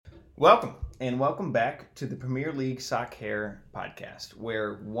Welcome, and welcome back to the Premier League Soccer podcast,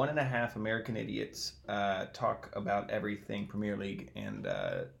 where one and a half American idiots talk about everything Premier League and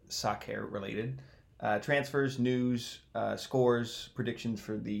soccer related. Transfers, news, scores, predictions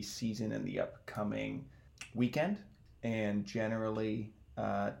for the season and the upcoming weekend, and generally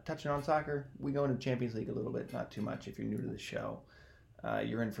touching on soccer. We go into Champions League a little bit, not too much if you're new to the show.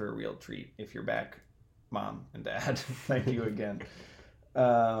 You're in for a real treat if you're back, Mom and Dad. Thank you again.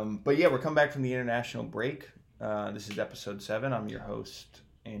 But yeah, we're coming back from the international break. This is episode 7. I'm your host,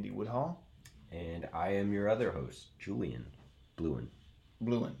 Andy Woodhall. And I am your other host, Julian Bluin.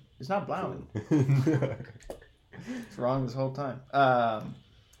 Bluin. It's not Blauen. It's wrong this whole time.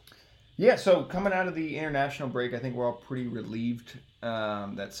 Yeah, so coming out of the international break, I think we're all pretty relieved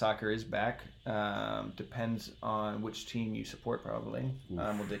that soccer is back. Depends on which team you support, probably.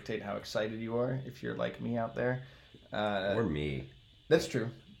 Will dictate how excited you are if you're like me out there. Or me. That's true.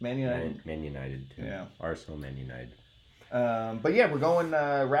 Man United. Man United, too. Yeah. Arsenal, Man United. But yeah, we're going,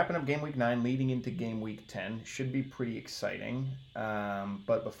 wrapping up game week 9, leading into game week 10. Should be pretty exciting.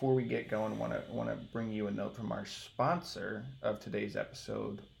 But before we get going, want to bring you a note from our sponsor of today's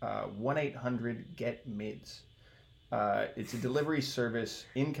episode, 1-800-GET-MIDS. It's a delivery service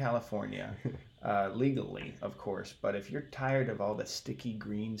in California, legally, of course. But if you're tired of all the sticky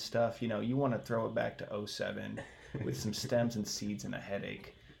green stuff, you want to throw it back to 07 with some stems and seeds and a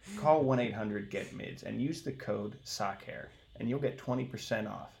headache. Call 1-800-GET-MIDS and use the code SOCCHAIR, and you'll get 20%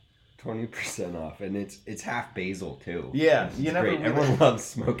 off. 20% off, and it's half basil too. Yeah, it's great. Everyone loves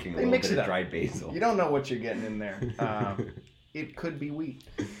smoking a little bit of dried basil. You don't know what you're getting in there. It could be wheat.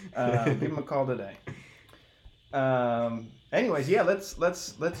 Give them a call today. Anyways, yeah,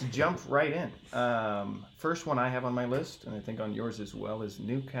 let's jump right in. First one I have on my list, and I think on yours as well, is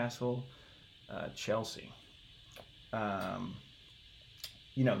Newcastle, Chelsea.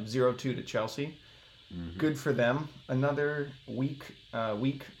 0-2 to Chelsea. Mm-hmm. Good for them. Another week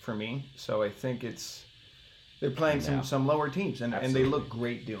for me. So I think they're playing some lower teams, and they look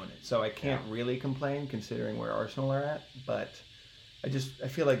great doing it. So I can't really complain considering where Arsenal are at. But I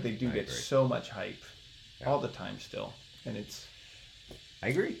feel like they get so much hype all the time still, and it's. I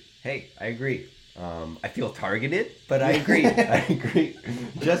agree. Hey, I agree. I feel targeted, but I agree. I agree.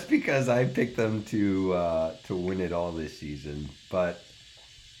 Just because I picked them to win it all this season, but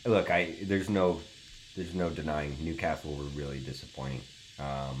look, there's no denying Newcastle were really disappointing.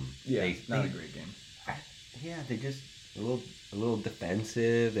 Not a great game. They're just a little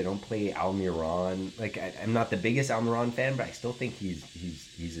defensive. They don't play Almiron. Like I'm not the biggest Almiron fan, but I still think he's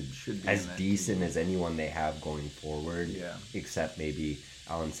as decent as anyone they have going forward. Yeah. Except maybe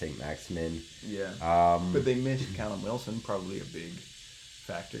Alan St. Maximin. Yeah. But they missed Callum Wilson, probably a big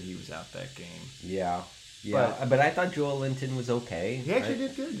factor. He was out that game. Yeah. Yeah, but I thought Joel Linton was okay. He actually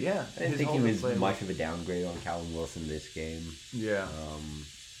did good, yeah. I didn't think he was much of a downgrade on Callum Wilson this game. Yeah.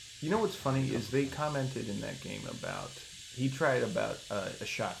 You know what's funny is they commented in that game he tried a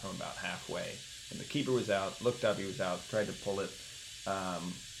shot from about halfway, and the keeper was out, looked up, he was out, tried to pull it.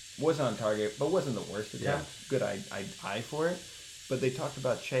 Wasn't on target, but wasn't the worst attempt. Yeah. Good eye for it. But they talked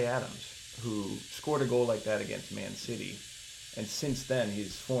about Che Adams, who scored a goal like that against Man City. And since then,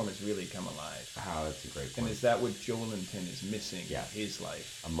 his form has really come alive. Oh, that's a great point. And is that what Joel Linton is missing in his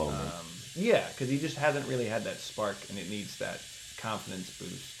life? A moment. Because he just hasn't really had that spark, and it needs that confidence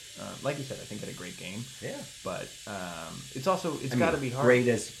boost. Like you said, I think he had a great game. Yeah. But it's got to be hard. Great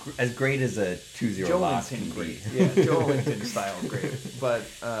as great as a 2-0 loss can be. Yeah, Joel Linton style great. But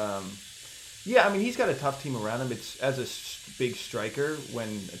he's got a tough team around him. It's as a big striker when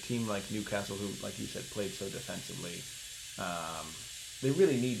a team like Newcastle, who, like you said, played so defensively. They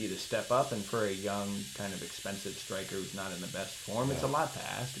really need you to step up, and for a young, kind of expensive striker who's not in the best form, it's a lot to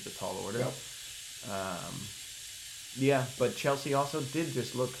ask. It's a tall order. Yep. But Chelsea also did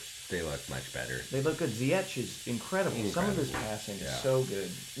just look. They look much better. They look good. Ziyech is incredible. Some of his passing is so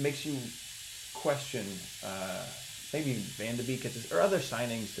good. Makes you question maybe Van de Beek or other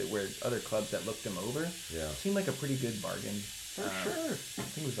signings where other clubs that looked him over. Yeah. Seemed like a pretty good bargain. For sure. I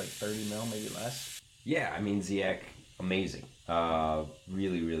think it was like 30 mil, maybe less. Yeah, I mean Ziyech. Amazing.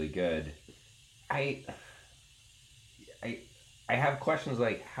 Really, really good. I have questions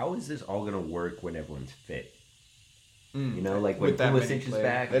like, how is this all going to work when everyone's fit? Like when Pulisic is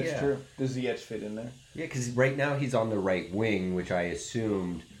back. That's true. Does Ziyech fit in there? Yeah, because right now he's on the right wing, which I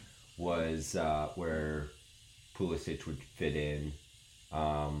assumed was where Pulisic would fit in.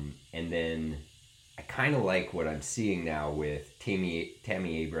 And then I kind of like what I'm seeing now with Tammy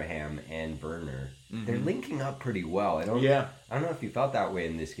Abraham and Werner. Mm-hmm. They're linking up pretty well. I don't know if you felt that way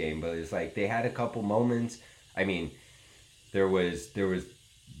in this game, but it's like they had a couple moments. I mean, there was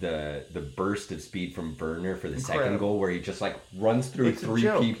the burst of speed from Werner for the Incredible. second goal, where he just like runs through It's three a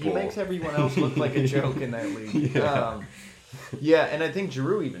joke. people. He makes everyone else look like a joke in that league. Yeah, and I think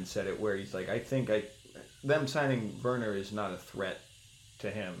Giroud even said it, where he's like, them signing Werner is not a threat to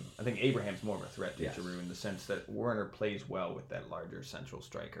him. I think Abraham's more of a threat to Giroud in the sense that Werner plays well with that larger central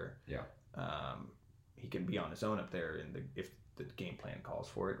striker. Yeah. He can be on his own up there if the game plan calls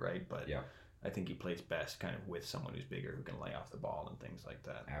for it, right? But yeah. I think he plays best kind of with someone who's bigger who can lay off the ball and things like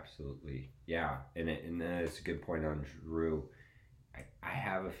that. Absolutely. Yeah, and that's a good point on Giroud. I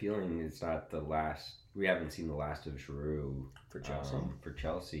have a feeling it's not the last. We haven't seen the last of Giroud for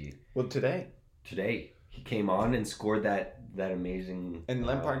Chelsea. Well, today he came on and scored that amazing. And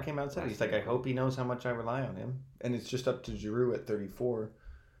Lampard came out and said, he's like, I hope he knows how much I rely on him. And it's just up to Giroud at 34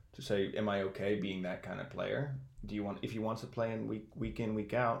 to say, am I okay being that kind of player? If he wants to play in week in,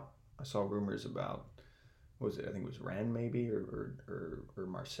 week out? I saw rumors about, what was it? I think it was Rennes maybe, or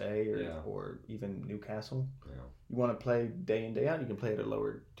Marseille, or even Newcastle. Yeah. You want to play day in, day out, you can play at a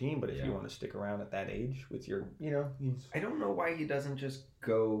lower team, but if you want to stick around at that age with your, I don't know why he doesn't just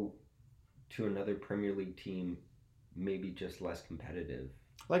go to another Premier League team, maybe just less competitive.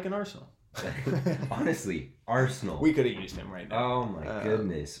 Like an Arsenal. Honestly, Arsenal. We could have used him right now. Oh my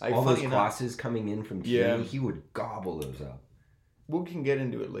goodness. All those crosses coming in from Tierney, he would gobble those up. We can get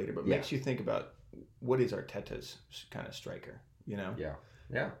into it later, but makes you think about what is Arteta's kind of striker, Yeah.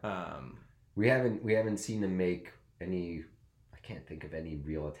 We haven't seen him make any. I can't think of any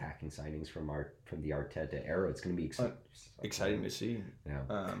real attacking signings from the Arteta era. It's going to be exciting to see. Yeah.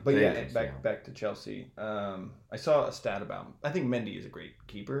 But back to Chelsea. I saw a stat about him. I think Mendy is a great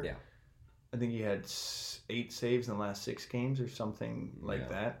keeper. Yeah. I think he had 8 saves in the last 6 games or something like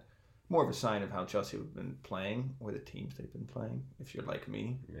that. More of a sign of how Chelsea have been playing, or the teams they've been playing, if you're like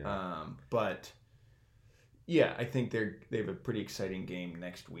me. Yeah. But yeah, I think they have a pretty exciting game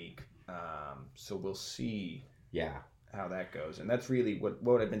next week. So we'll see. Yeah. How that goes, and that's really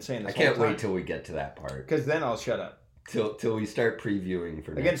what I've been saying. I can't wait till we get to that part, because then I'll shut up. Till we start previewing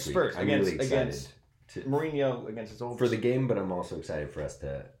for against next Spurs, week. I'm really excited Mourinho against his old for the game, but I'm also excited for us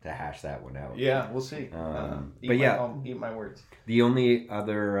to hash that one out. Yeah, we'll see. Eat my words. The only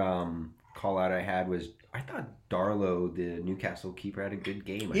other call out I had was I thought Darlow, the Newcastle keeper, had a good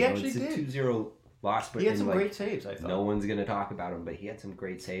game. He actually did. It's a 2-0 loss, but he had some great saves. I thought no one's going to talk about him, but he had some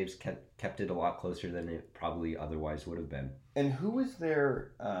great saves. Kept it a lot closer than it probably otherwise would have been. And who was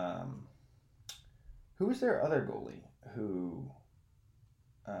their other goalie who?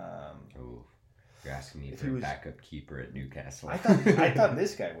 You're asking me for a backup keeper at Newcastle. I thought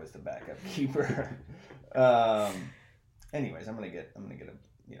this guy was the backup keeper. Anyways, I'm gonna get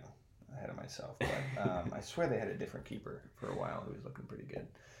ahead of myself, but I swear they had a different keeper for a while who was looking pretty good.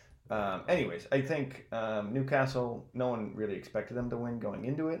 Anyways, I think Newcastle, no one really expected them to win going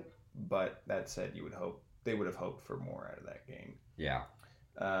into it, but that said, they would have hoped for more out of that game. Yeah.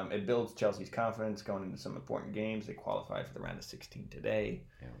 It builds Chelsea's confidence going into some important games. They qualified for the round of 16 today.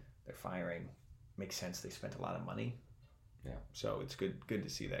 Yeah. They're firing. Makes sense. They spent a lot of money. Yeah. So it's good to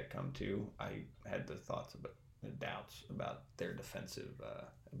see that come too. I had the doubts about their defensive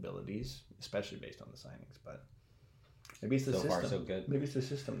abilities, especially based on the signings, but maybe it's the system. So far, so good. Maybe it's the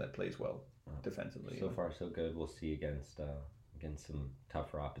system that plays well defensively. So far, so good. We'll see against some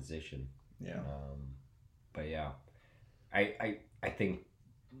tougher opposition. Yeah. But yeah, I think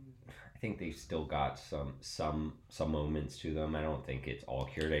they've still got some moments to them. I don't think it's all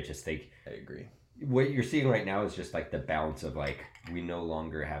cured. I just think I agree. What you're seeing right now is just like the balance of like we no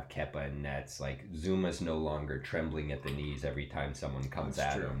longer have Kepa and nets. Like Zuma's no longer trembling at the knees every time someone comes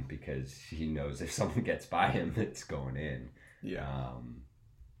at him because he knows if someone gets by him, it's going in. Yeah.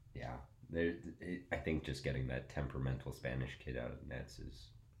 I think just getting that temperamental Spanish kid out of nets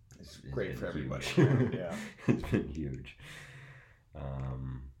is great for everybody. Yeah, it's been huge.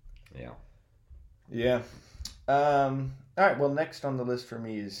 Yeah. Yeah. All right. Well, next on the list for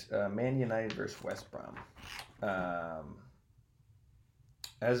me is Man United versus West Brom.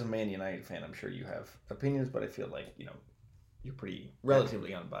 As a Man United fan, I'm sure you have opinions, but I feel like you're pretty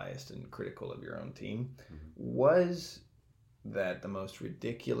relatively unbiased and critical of your own team. Mm-hmm. Was that the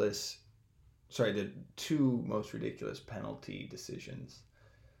two most ridiculous penalty decisions?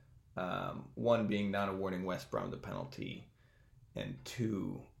 One being not awarding West Brom the penalty, and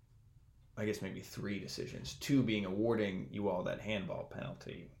 2, I guess maybe 3 decisions. 2 being awarding you all that handball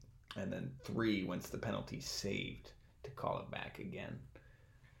penalty, and then 3 once the penalty's saved to call it back again.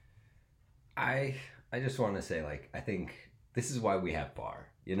 I just want to say, like, I think This is why we have VAR.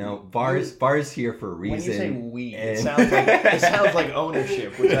 You know, VAR's here for a reason. When you say we, it sounds like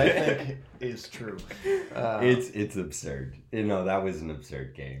ownership, which I think is true. It's absurd. You know, that was an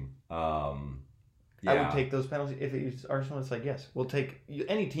absurd game. I would take those penalties. If it's Arsenal, it's like, yes, we'll take...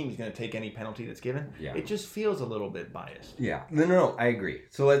 Any team is going to take any penalty that's given. Yeah. It just feels a little bit biased. Yeah. No, I agree.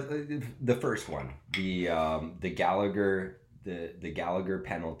 So the first one, the Gallagher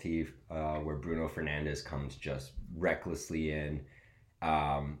penalty where Bruno Fernandes comes just recklessly in,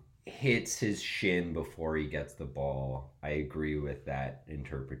 hits his shin before he gets the ball. I agree with that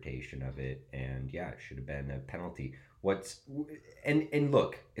interpretation of it. And yeah, it should have been a penalty. And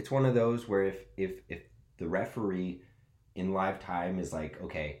look, it's one of those where if the referee in live time is like,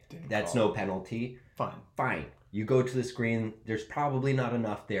 okay, that's no penalty, fine. You go to the screen, there's probably not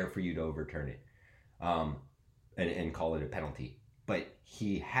enough there for you to overturn it, and call it a penalty. But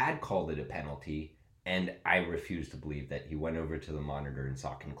he had called it a penalty, and I refuse to believe that he went over to the monitor and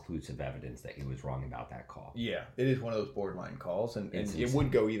saw conclusive evidence that he was wrong about that call. Yeah, it is one of those borderline calls, and it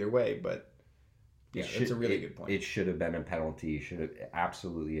would go either way, but... Yeah, that's a really good point. It should have been a penalty. It should have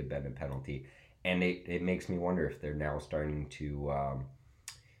absolutely have been a penalty. And it makes me wonder if they're now starting to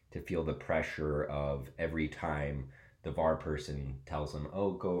feel the pressure of every time the VAR person tells them,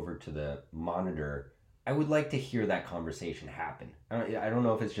 oh, go over to the monitor. I would like to hear that conversation happen. I don't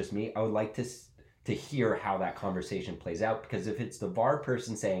know if it's just me. I would like to hear how that conversation plays out, because if it's the VAR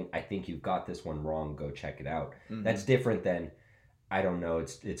person saying, I think you've got this one wrong, go check it out. Mm-hmm. That's different than... I don't know.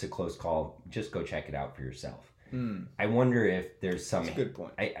 It's a close call. Just go check it out for yourself. I wonder if there's some... That's a good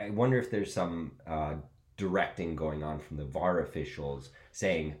point. I wonder if there's some directing going on from the VAR officials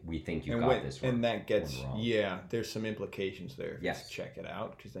saying, we think you got this wrong. And that gets... Yeah, there's some implications there. Yes. Check it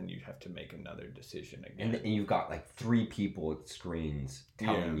out, because then you have to make another decision again. And you've got like 3 people at screens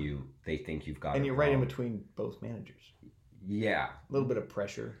telling you they think you've got it wrong. And you're right in between both managers. Yeah. A little bit of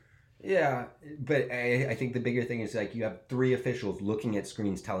pressure. Yeah, but I think the bigger thing is like you have 3 officials looking at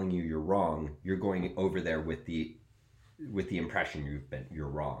screens telling you you're wrong. You're going over there with the impression you're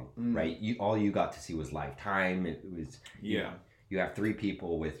wrong, right? All you got to see was live time. It was You have 3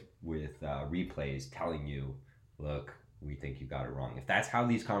 people with replays telling you, look, we think you got it wrong. If that's how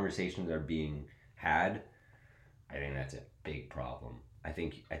these conversations are being had, I think that's a big problem. I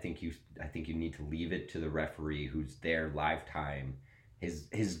think you need to leave it to the referee who's there live time.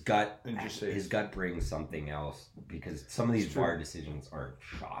 His gut brings something else, because some of these VAR decisions are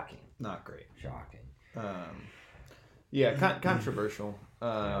shocking. Not great. Shocking. Controversial.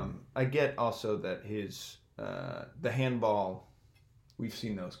 I get also that the handball, we've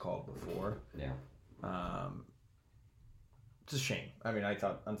seen those called before. Yeah. It's a shame. I mean, I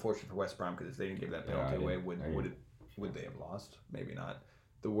thought, unfortunate for West Brom, because if they didn't give that penalty away, would they have lost? Maybe not.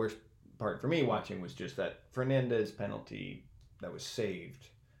 The worst part for me watching was just that Fernandes penalty that was saved,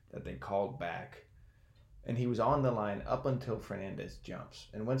 that they called back, and he was on the line up until Fernandes jumps.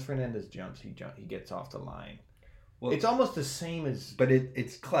 And once Fernandes jumps, he gets off the line. Well, it's almost the same as... But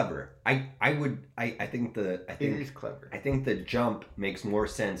it's clever. I think it is clever. I think the jump makes more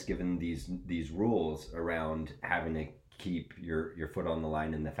sense given these rules around having to keep your foot on the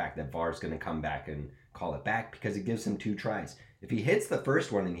line, and the fact that VAR's going to come back and call it back, because it gives him 2 tries. If he hits the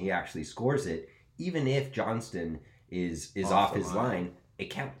first one and he actually scores it, even if Johnston is off his line, it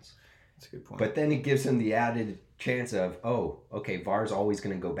counts. That's a good point. But then it gives him the added chance of, oh, okay, VAR's always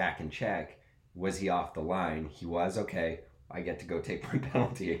going to go back and check. Was he off the line? He was. Okay, I get to go take my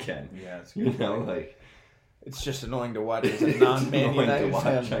penalty again. Yeah, it's like it's just annoying to watch as a non-Man United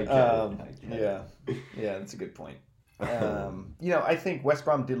fan. Yeah, that's a good point. I think West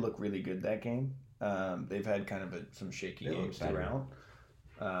Brom did look really good that game. They've had kind of some shaky games throughout.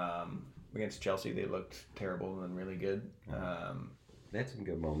 Against Chelsea, they looked terrible and really good. They had some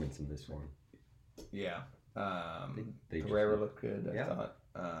good moments in this one. Yeah. Pereira looked good, I thought.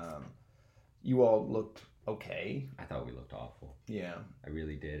 You all looked okay. I thought we looked awful. Yeah. I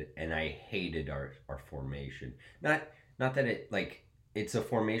really did. And I hated our formation. Not that it, like, it's a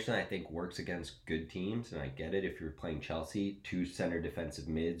formation that I think works against good teams, and I get it if you're playing Chelsea. 2 center defensive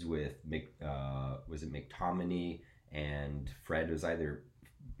mids with, was it McTominay and Fred? Was either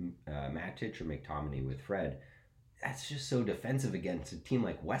Matic or McTominay with Fred. That's just so defensive against a team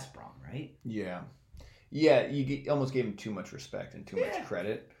like West Brom, right? Yeah. Yeah, almost gave him too much respect and too much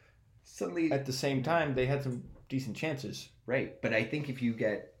credit. Suddenly, at the same time, they had some decent chances. Right, but I think if you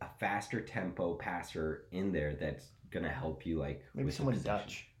get a faster tempo passer in there, that's going to help you, like... Maybe someone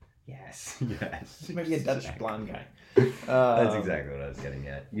Dutch. Yes. Maybe a Dutch blonde guy. That's exactly what I was getting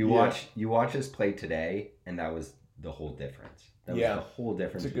at. You watch us play today, and that was the whole difference. That was Yeah. the whole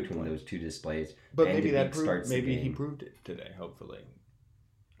difference It's a good between point. those two displays. But And maybe the that big proved, starts the maybe he game. proved it today. Hopefully,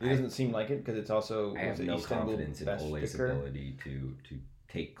 it doesn't seem like it because it's also I have no Istanbul confidence in best Ole's sticker. ability to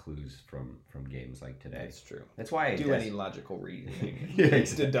take clues from games like today. That's true. That's why I Do any logical reasoning. Yeah,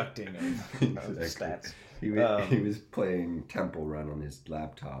 It's exactly. deducting of stats. He was playing Temple Run on his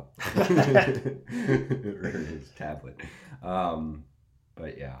laptop or his tablet.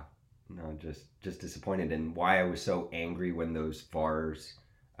 But yeah, no, just disappointed. And why I was so angry when those VARs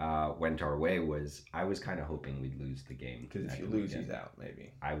went our way was I was kind of hoping we'd lose the game. Because if you lose, he's out,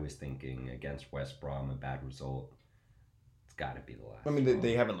 maybe. I was thinking against West Brom, a bad result. It's got to be the last. I mean,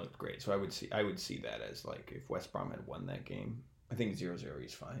 they haven't looked great, so I would see that as like if West Brom had won that game. I think 0-0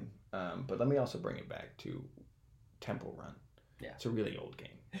 is fine. But let me also bring it back to Temple Run. Yeah. It's a really old game.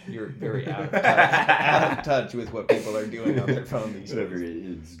 You're very out of touch with what people are doing on their phone these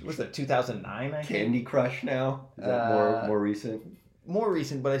days. What's that, 2009, I think? Candy Crush now? Is that more recent? More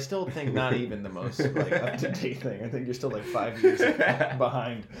recent, but I still think not even the most like up-to-date thing. I think you're still like 5 years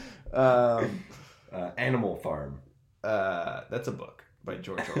behind. Animal Farm. That's a book by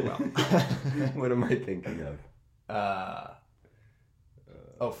George Orwell. What am I thinking of?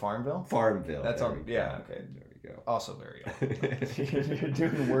 Farmville? Farmville. That's all. Yeah, okay. There we go. Also very old. You're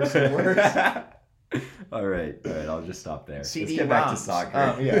doing worse and worse. All right. I'll just stop there. CD Let's get back to ROMs.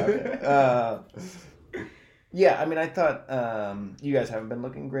 soccer. Yeah. Okay. Yeah. I mean, I thought you guys haven't been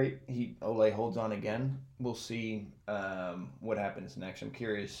looking great. Ole holds on again. We'll see what happens next. I'm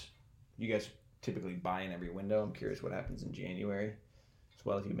curious. You guys typically buy in every window. I'm curious what happens in January, as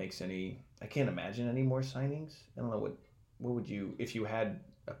well as he makes any. I can't imagine any more signings. I don't know what would you, if you had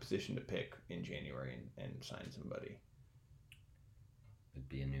a position to pick in January and sign somebody. It'd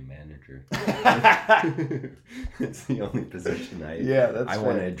be a new manager. It's the only position I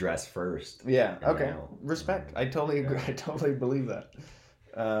want to address first. Yeah. Okay. Respect. I totally agree. I totally believe that.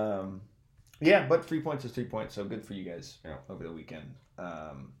 Yeah, but 3 points is 3 points, so good for you guys over the weekend.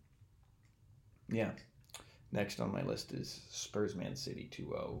 Yeah. Next on my list is Spurs Man City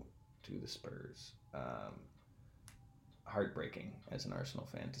 2-0 to the Spurs. Heartbreaking as an Arsenal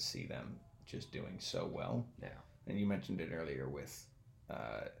fan to see them just doing so well. Yeah. And you mentioned it earlier with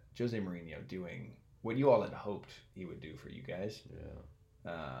Jose Mourinho doing what you all had hoped he would do for you guys.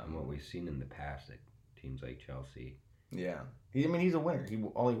 Yeah. And what we've seen in the past at teams like Chelsea. Yeah. He's a winner.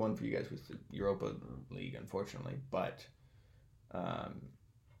 All he won for you guys was the Europa League, unfortunately. But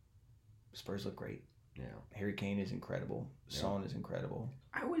Spurs look great. Yeah. Harry Kane is incredible. Son is incredible.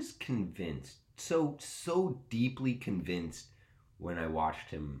 I was convinced, so deeply convinced when I watched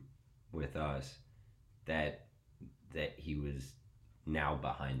him with us that he was now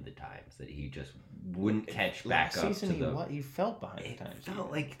behind the times, that he just wouldn't catch back up to the... He felt behind the times. It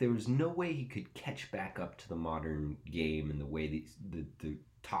felt like there was no way he could catch back up to the modern game and the way the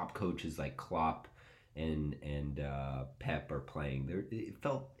top coaches like Klopp and Pep are playing. It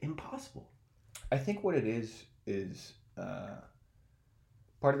felt impossible. I think what it is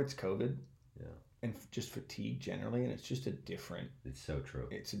part of it's COVID. Yeah. And just fatigue generally, and it's just a different... It's so true.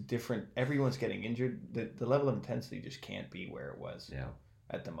 It's a different... Everyone's getting injured. The level of intensity just can't be where it was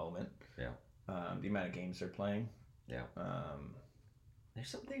at the moment. Yeah. The amount of games they're playing. Yeah. There's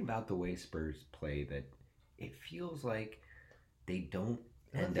something about the way Spurs play that it feels like they don't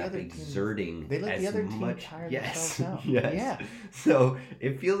end up exerting they let as the other much. Team tire themselves out. Yes. Yeah. So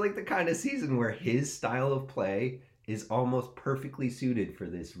it feels like the kind of season where his style of play is almost perfectly suited for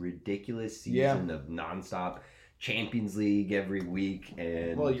this ridiculous season of nonstop Champions League every week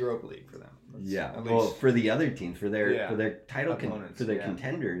and Europa League for them. For the other teams, for their title opponents, for their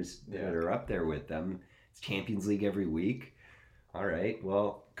contenders that are up there with them, it's Champions League every week. All right,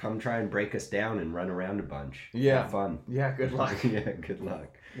 well, come try and break us down and run around a bunch. Yeah, have fun. Yeah, good luck. Good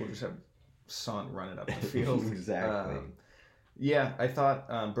luck. We'll just have Son running up the field. Exactly. I thought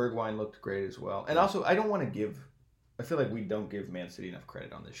Bergwijn looked great as well, and also I don't want to give. I feel like we don't give Man City enough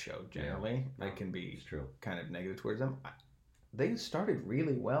credit on this show generally. I can be kind of negative towards them. They started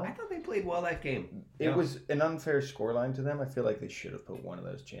really well. I thought they played well that game. It was an unfair scoreline to them. I feel like they should have put one of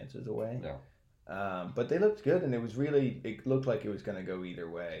those chances away. Yeah. But they looked good, and it looked like it was going to go either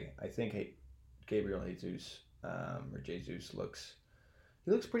way. I think Gabriel Jesus looks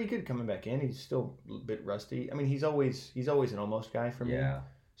pretty good coming back in. He's still a bit rusty. I mean, he's always an almost guy for me. Yeah.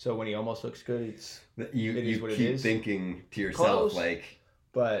 So when he almost looks good, it is what it keep is. Thinking to yourself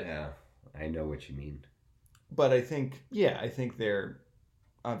but I know what you mean. But I think they're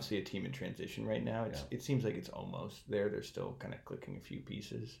obviously a team in transition right now. It seems like it's almost there. They're still kind of clicking a few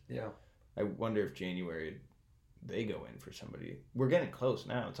pieces. Yeah. I wonder if January they go in for somebody. We're getting close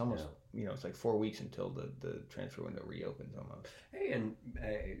now. It's almost it's like 4 weeks until the transfer window reopens almost. Hey, and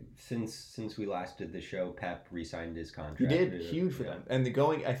since we last did the show, Pep re-signed his contract. He did, huge for them. And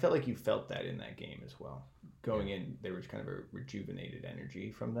I felt like you felt that in that game as well. Going in, there was kind of a rejuvenated energy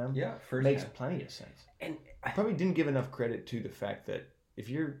from them. Yeah, makes plenty of sense. And I probably didn't give enough credit to the fact that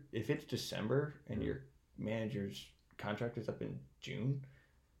if it's December and your manager's contract is up in June,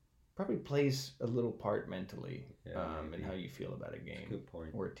 probably plays a little part mentally in how you feel about a game good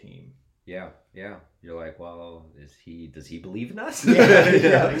point. Or a team. Yeah. You're like, well, does he believe in us?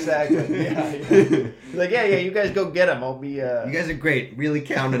 Yeah, exactly. Yeah. Like, yeah, you guys go get him. I'll be. You guys are great. Really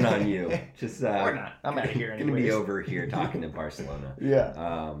counting on you. Just or not. I'm out of here. Gonna be over here talking to Barcelona.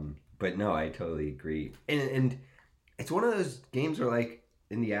 Yeah. But no, I totally agree. And it's one of those games where, like,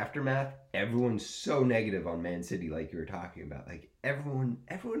 in the aftermath, everyone's so negative on Man City, like you were talking about. Like, everyone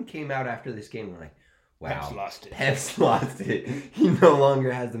came out after this game and like, wow, Pep's lost it. He no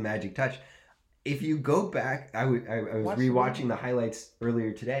longer has the magic touch. If you go back, I was rewatching the highlights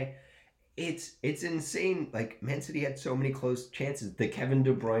earlier today. It's insane. Like, Man City had so many close chances. The Kevin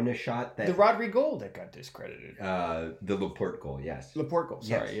De Bruyne shot, the Rodri goal that got discredited. The Laporte goal, yes. Laporte goal,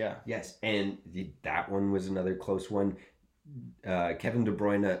 sorry, yes. And that one was another close one. Kevin De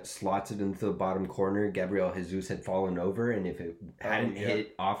Bruyne slots it into the bottom corner. Gabriel Jesus had fallen over, and if it hadn't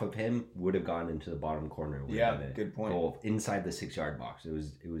hit off of him, would have gone into the bottom corner. Good point. Goal inside the 6-yard box.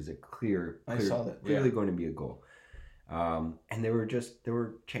 It was a clearly going to be a goal. And there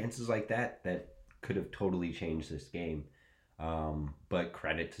were chances like that could have totally changed this game. But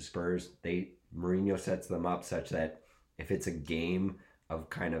credit to Spurs, Mourinho sets them up such that if it's a game of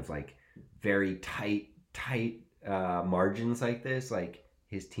kind of like very tight margins like this, like,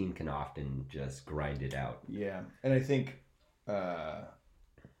 his team can often just grind it out. Yeah, and I think the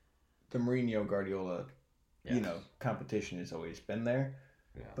Mourinho Guardiola, competition has always been there.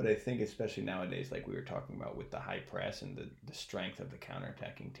 Yeah. But I think especially nowadays, like we were talking about with the high press and the strength of the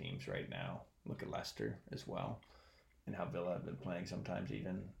counterattacking teams right now. Look at Leicester as well, and how Villa have been playing sometimes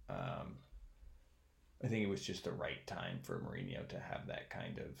even. I think it was just the right time for Mourinho to have that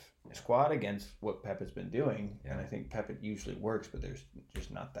kind of squad against what Pep has been doing. Yeah. And I think Pep, it usually works, but there's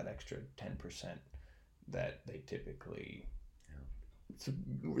just not that extra 10% that they typically... Yeah. It's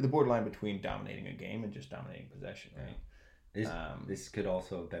the borderline between dominating a game and just dominating possession, right? This could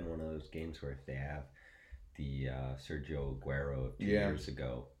also have been one of those games where if they have the Sergio Aguero of 2 years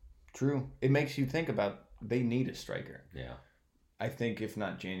ago... True. It makes you think about they need a striker. Yeah. I think if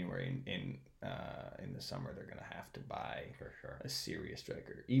not January, in the summer, they're going to have to buy for sure a serious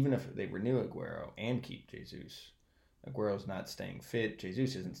striker. Even if they renew Aguero and keep Jesus. Aguero's not staying fit.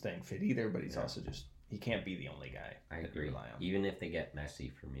 Jesus isn't staying fit either, but he's also he can't be the only guy. I agree. Rely on. Even if they get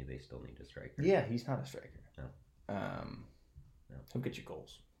Messi, for me, they still need a striker. Yeah, he's not a striker. No. He'll get you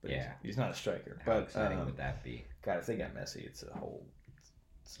goals. But yeah. He's not a striker. How exciting would that be? God, if they got Messi, it's a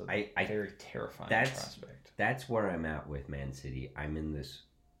very terrifying prospect. That's where I'm at with Man City. I'm in this...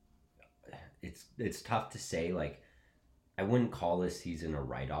 It's tough to say. Like, I wouldn't call this season a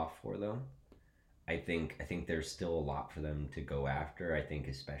write-off for them. I think there's still a lot for them to go after. I think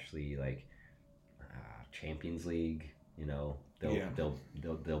especially like Champions League. They'll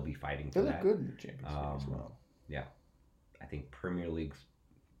be fighting for that. They look good in the Champions League as well. Yeah, I think Premier League's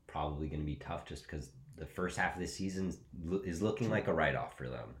probably going to be tough just because the first half of the season is looking like a write-off for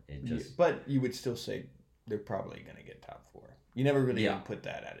them. But you would still say they're probably going to get top 4. You never really put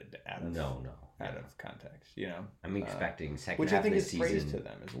that out of context, I'm expecting second which half I think of is the praise season. to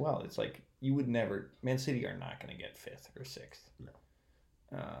them as well. It's like you would never. Man City are not going to get 5th or 6th. No.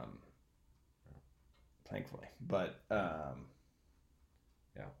 Thankfully, but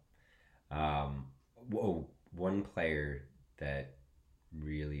one player that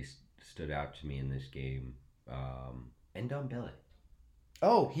really stood out to me in this game, Ndombele.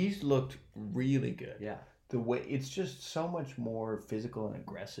 Oh, he's looked really good. Yeah. The way it's just so much more physical and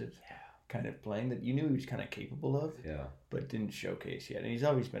aggressive kind of playing that you knew he was kind of capable of, but didn't showcase yet. And he's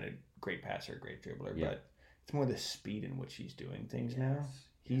always been a great passer, a great dribbler, but it's more the speed in which he's doing things now.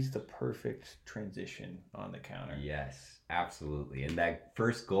 He's the perfect transition on the counter. Yes, absolutely. And that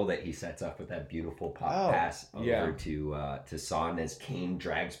first goal that he sets up with that beautiful pop pass over to Son as Kane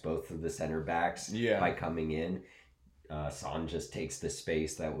drags both of the center backs by coming in. Son just takes the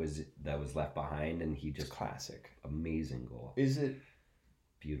space that was left behind, and he just classic, amazing goal. Is it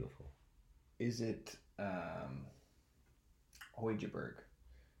beautiful? Is it Højbjerg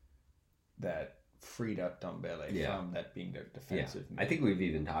that freed up Dombele from that being their defensive. I think we've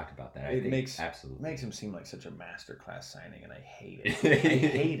even talked about that. It makes him seem like such a masterclass signing, and I hate it. I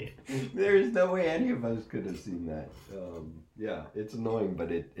hate it. There's no way any of us could have seen that. It's annoying,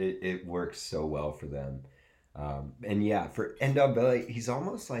 but it works so well for them. For Dombele, he's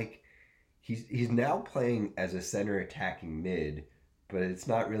almost like he's now playing as a center attacking mid. But it's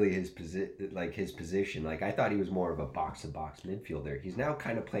not really his position. Like, I thought he was more of a box-to-box midfielder. He's now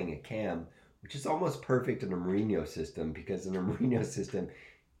kind of playing a cam, which is almost perfect in a Mourinho system, because in a Mourinho system,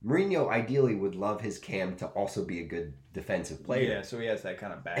 Mourinho ideally would love his cam to also be a good defensive player. Yeah, so he has that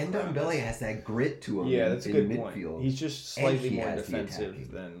kind of background. And Dombele has that grit to him. Yeah, that's a good midfield. Point. He's just slightly more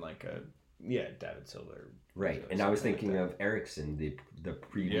defensive than like David Silva. Right, and I was thinking of Eriksen, the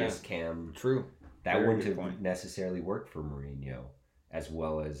previous cam. True. That wouldn't have necessarily worked for Mourinho. As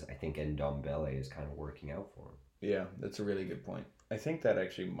well as I think Ndombele is kind of working out for him. Yeah, that's a really good point. I think that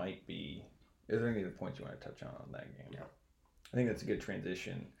actually might be... Is there any other points you want to touch on that game? Yeah. I think that's a good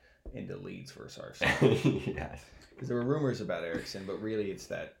transition into Leeds versus Arsenal. Yes. Because there were rumors about Eriksen, but really it's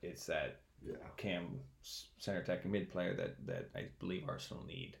that cam center attacking mid player that I believe Arsenal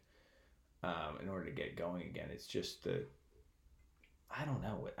need in order to get going again. It's just the... I don't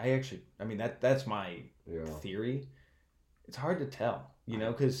know. That's my theory. It's hard to tell,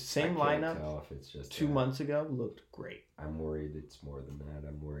 because same lineup if it's just 2 months ago looked great. I'm worried it's more than that.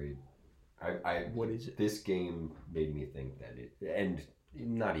 I'm worried. What is it? This game made me think that and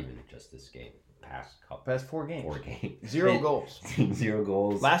not even just this game. Past 4 games. 4 games. 0 goals. 0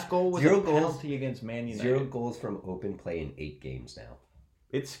 goals. Last goal was a penalty against Man United. 0 goals from open play in 8 games now.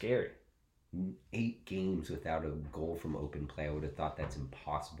 It's scary. 8 games without a goal from open play. I would have thought that's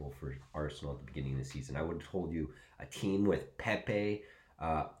impossible for Arsenal at the beginning of the season. I would have told you a team with Pepe.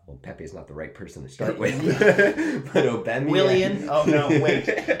 Pepe is not the right person to start with. But Aubameyang. Willian? Oh, no, wait.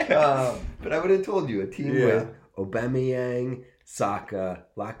 But I would have told you a team with Aubameyang, Saka,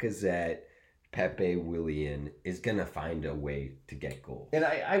 Lacazette, Pepe, Willian is going to find a way to get goals. And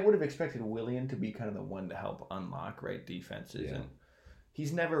I would have expected Willian to be kind of the one to help unlock defenses. Yeah. And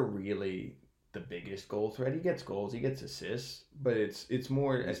he's never really the biggest goal threat. He gets goals, he gets assists, but it's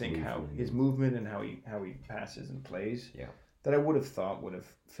more I think how his movement and how he passes and plays. Yeah. That I would have thought would have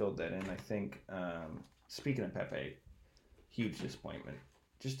filled that in. I think speaking of Pepe, huge disappointment.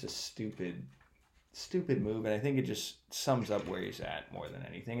 Just a stupid move, and I think it just sums up where he's at more than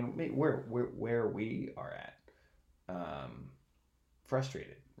anything, and where we are at.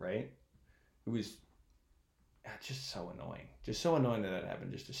 Frustrated, right? It was just so annoying. Just so annoying that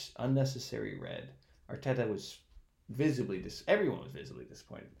happened. Just an unnecessary red. Arteta was visibly everyone was visibly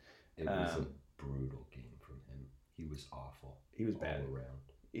disappointed. It was a brutal game from him. He was awful. He was bad all around.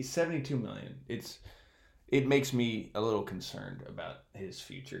 He's 72 million. It makes me a little concerned about his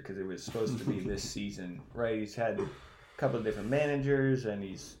future because it was supposed to be this season, right? He's had a couple of different managers and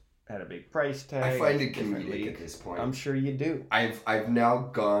he's had a big price tag. I find it comedic at this point. I'm sure you do. I've now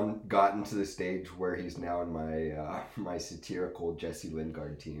gotten to the stage where he's now in my my satirical Jesse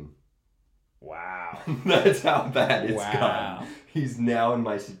Lingard team. Wow. That's how bad it's gone. He's now in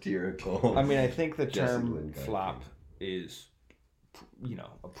my satirical. I mean, I think the term flop is,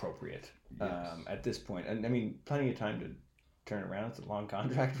 appropriate at this point. And I mean, plenty of time to turn around. It's a long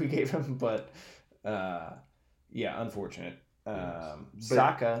contract we gave him, but unfortunate.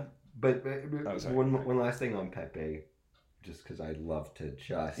 Saka. But one last thing on Pepe, just because I love to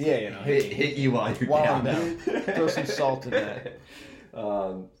just hit you while you're down. Throw some salt in that.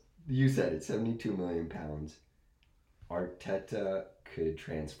 You said it, £72 million. Arteta could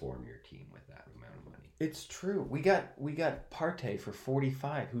transform your team with that amount of money. It's true. We got Partey for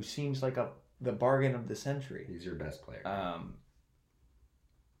 45, who seems like the bargain of the century. He's your best player.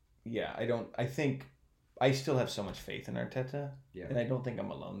 I still have so much faith in Arteta, and I don't think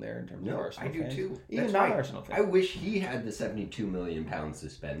I'm alone there in terms of Arsenal fans. I do too. Even non-Arsenal fans. I wish he had the £72 million to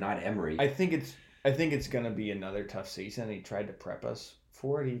spend, not Emery. I think it's going to be another tough season. He tried to prep us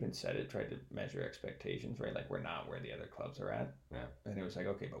for it. He even said it, tried to measure expectations, right? Like, we're not where the other clubs are at. Yeah. And it was like,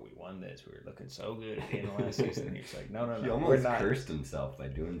 okay, but we won this. We were looking so good at the end of last season. And he was like, no. He almost cursed himself by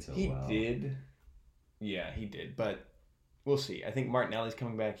doing so well. He did. Yeah, he did. But we'll see. I think Martinelli's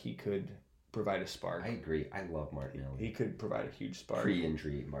coming back. He could provide a spark. I agree. I love Martinelli. He could provide a huge spark.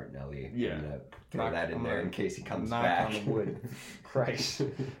 Pre-injury Martinelli. Yeah. I'm gonna throw that in there in case he comes knock back. On the wood. Christ.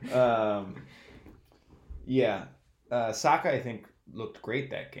 Saka, I think, looked great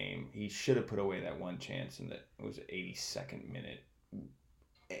that game. He should have put away that one chance in it was 82nd minute.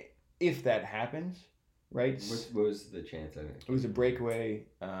 If that happens, right? What was the chance? It was a breakaway,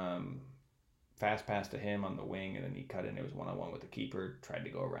 fast pass to him on the wing, and then he cut in. It was 1-on-1 with the keeper. Tried to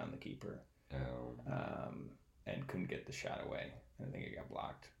go around the keeper. and couldn't get the shot away. I think it got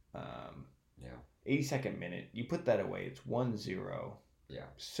blocked. Yeah. 82nd minute, you put that away, it's 1-0. Yeah.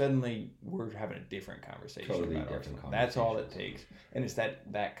 Suddenly, we're having a different conversation. Totally about different Arsenal. That's all it takes. And it's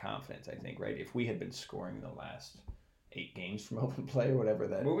that confidence, I think, right? If we had been scoring the last 8 games from open play or whatever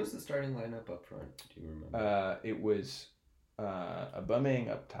that... What was the starting lineup up front? Do you remember? It was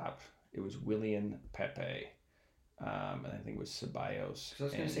Aubameyang up top. It was Willian, Pepe, and I think it was Ceballos. So I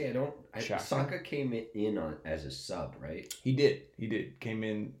was going to say, Saka came in as a sub, right? He did. Came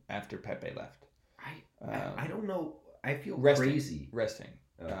in after Pepe left. I don't know. I feel resting.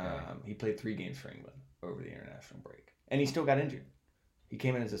 Okay. He played 3 games for England over the international break. And he still got injured. He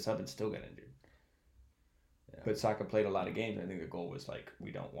came in as a sub and still got injured. Yeah. But Saka played a lot of games. I think the goal was like, we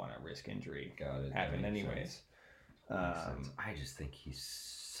don't want to risk injury happen anyways. I just think he's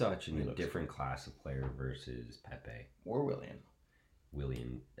such a different class of player versus Pepe. Or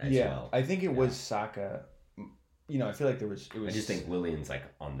Willian as well. I think it was Saka. I feel like it was. I just think Willian's like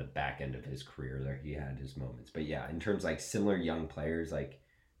on the back end of his career there. He had his moments. But yeah, in terms of like similar young players, like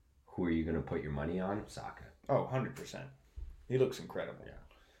who are you going to put your money on? Saka. Oh, 100%. He looks incredible.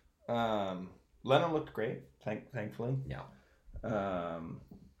 Yeah. Leno looked great, thankfully. Yeah.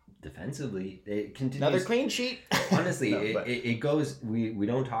 Defensively, it continues. Another clean sheet. Honestly, it goes. We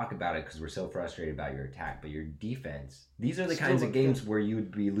don't talk about it because we're so frustrated about your attack, but your defense. These are the kinds of games where you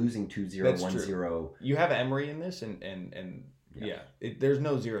would be losing 2-0, 1-0. You have Emery in this, and there's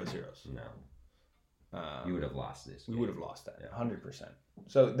no 0-0s. No. You would have lost this. We would have lost that 100%.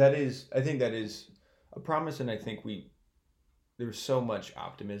 So I think that is a promise, and I think there's so much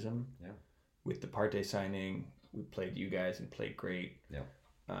optimism. Yeah. With the Partey signing, we played you guys and played great. Yeah.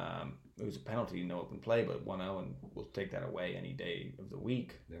 It was a penalty, no open play, but 1-0, and we'll take that away any day of the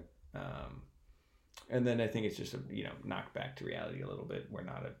week. Yeah. And then I think it's just a knock back to reality a little bit. We're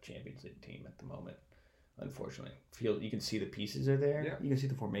not a Champions League team at the moment, unfortunately. You can see the pieces are there. Yeah. You can see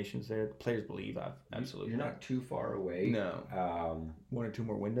the formations there. The players believe. Absolutely. You're not too far away. No. 1 or 2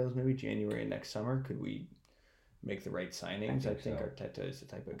 more windows, maybe January and next summer. Could we make the right signings? I think Arteta is the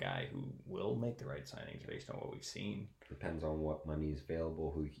type of guy who will make the right signings based on what we've seen. Depends on what money is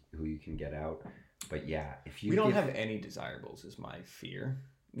available, who you can get out. But yeah, we don't have any desirables is my fear.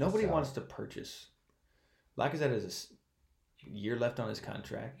 Nobody wants to purchase. Lacazette has a year left on his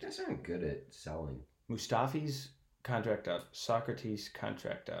contract. You guys aren't good at selling. Mustafi's contract up. Socrates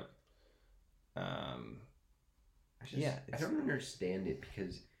contract up. I don't understand it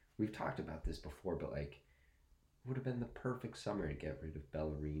because we've talked about this before, but like, it would have been the perfect summer to get rid of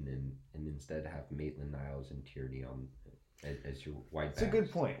Bellerin and instead have Maitland-Niles and Tierney on as your wide backs. It's a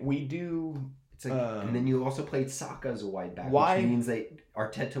good point. We do. It's like, and then you also played Saka as a wide back, which means that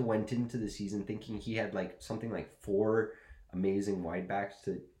Arteta went into the season thinking he had like something like 4 amazing wide backs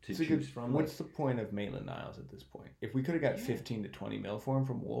to choose from. What's the point of Maitland-Niles at this point? If we could have got 15 to 20 mil for him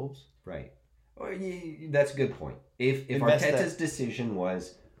from Wolves, right? That's a good point. If Arteta's decision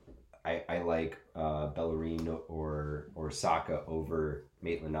was, I like Bellerin or Saka over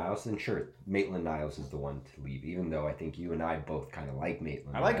Maitland-Niles, then sure, Maitland-Niles is the one to leave, even though I think you and I both kind of like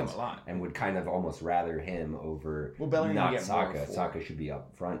Maitland-Niles. I like him a lot. And would kind of almost rather him over Bellerin not Saka. Saka should be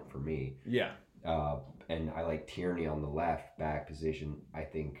up front for me. Yeah. And I like Tierney on the left back position. I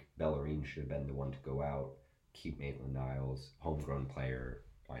think Bellerin should have been the one to go out, keep Maitland-Niles, homegrown player.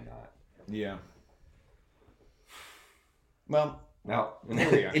 Why not? Yeah. Well,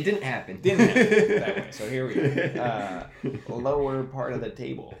 here we are. It didn't happen. That way. So here we are. Lower part of the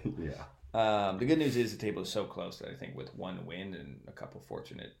table. Yeah. The good news is the table is so close that I think with 1 win and a couple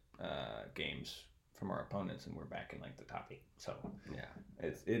fortunate games from our opponents, and we're back in like the top 8. So yeah,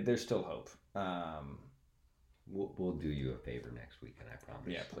 there's still hope. We'll do you a favor next weekend, I promise.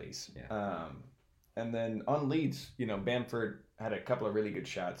 Yeah, please. Yeah. And then on Leeds, Bamford had a couple of really good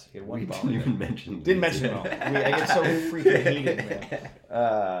shots. He had one ball. Didn't mention them all. I get so freaking heated,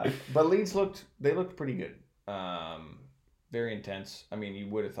 man. But Leeds looked pretty good. Very intense. I mean, you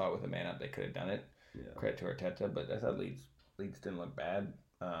would have thought with a man up they could have done it. Yeah. Credit to Arteta, but I thought Leeds didn't look bad.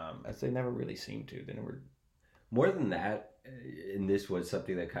 As they never really seemed to. They never. More than that, and this was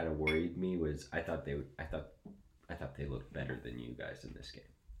something that kind of worried me, was I thought they looked better than you guys in this game.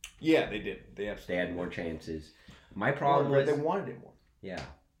 Yeah, they did. They had more chances. My problem was they wanted it more. Yeah.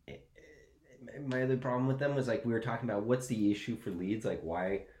 My other problem with them was like we were talking about what's the issue for Leeds? Like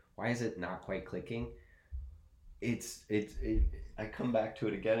why is it not quite clicking? I come back to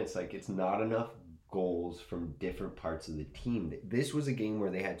it again. It's like it's not enough goals from different parts of the team. This was a game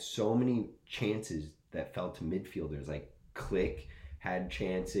where they had so many chances that fell to midfielders. Like Click had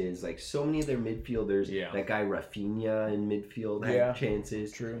chances. Like so many of their midfielders. Yeah. That guy Rafinha in midfield had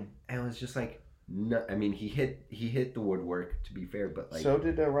chances. True. And it was just like, no, I mean, he hit the woodwork, to be fair, but like, so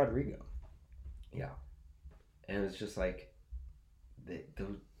did Rodrigo. yeah, and it was just like, they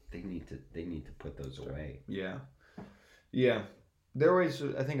need to put those away. Yeah, yeah. They're always,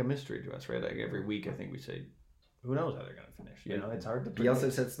 I think, a mystery to us, right? Like every week, I think we say, who knows how they're going to finish? You know, it's hard to predict.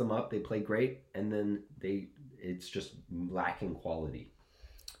 Bielsa sets them up. They play great, and then it's just lacking quality.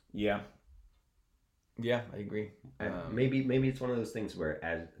 Yeah. Yeah, I agree. Maybe it's one of those things where,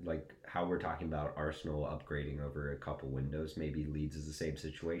 as like how we're talking about Arsenal upgrading over a couple windows, maybe Leeds is the same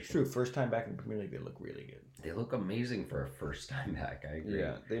situation. True. First time back in the Premier League, they look really good. They look amazing for a first time back. I agree.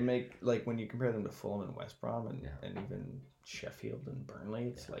 Yeah, they make, like, when you compare them to Fulham and West Brom and even Sheffield and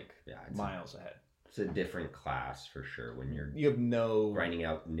Burnley, it's miles ahead. It's a different class for sure. When you have no grinding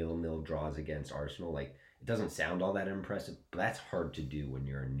out 0-0 draws against Arsenal, like, it doesn't sound all that impressive, but that's hard to do when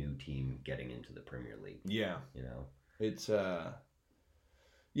you're a new team getting into the Premier League. Yeah, you know, it's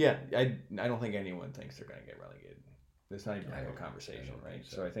yeah. I don't think anyone thinks they're going to get relegated. There's not even a conversation, right?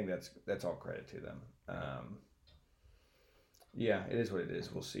 So I think that's all credit to them. Yeah, it is what it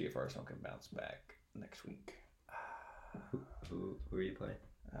is. We'll see if Arsenal can bounce back next week. Who are you playing?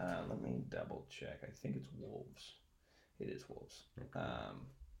 Let me double check. I think it's Wolves. It is Wolves. Okay.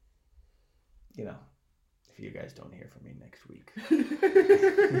 You know, if you guys don't hear from me next week,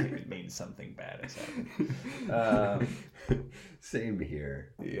 it means something bad has happened. Same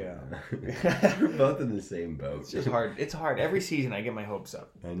here. Yeah. We're both in the same boat. It's just hard. It's hard. Every season I get my hopes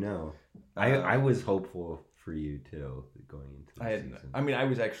up. I know. I was hopeful for you too going into the season. I mean, I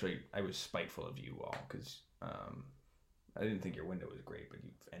was spiteful of you all because I didn't think your window was great, but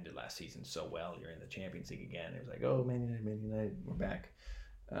you ended last season so well. You're in the Champions League again. It was like, oh, Man United, we're back.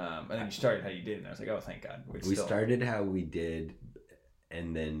 And then you started how you did, and I was like, oh, thank God. We started how we did,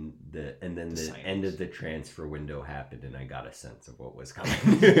 and then the end of the transfer window happened, and I got a sense of what was coming.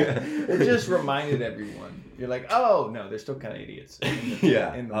 It just reminded everyone. You're like, oh no, they're still kind of idiots. In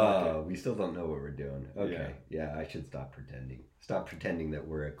the market. We still don't know what we're doing. Okay, yeah, I should stop pretending. Stop pretending that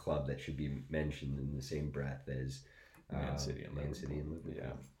we're a club that should be mentioned in the same breath as Man City and Liverpool.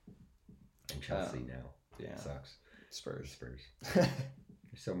 Yeah, and Chelsea now. Yeah, sucks. Spurs.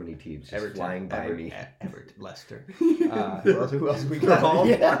 There's so many teams just flying by me. Everton, Leicester. Who else we got? They're all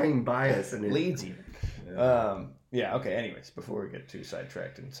flying by us. And Leeds even. Okay, anyways, before we get too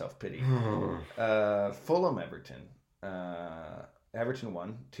sidetracked and self-pity. Fulham, Everton. Everton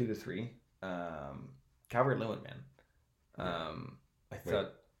won 2-3. Calvert-Lewin, man. I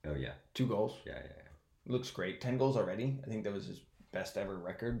thought... Oh, yeah. 2 goals. Yeah. Looks great. 10 goals already. I think that was his best ever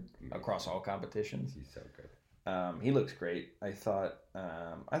record across all competitions. He's so good. He looks great. I thought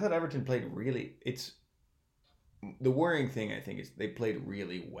Everton played really. It's the worrying thing. I think is they played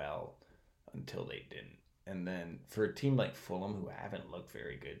really well until they didn't, and then for a team like Fulham who haven't looked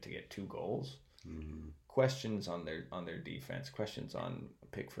very good to get 2 goals, questions on their defense, questions on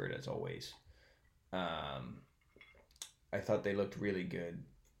Pickford as always. I thought they looked really good.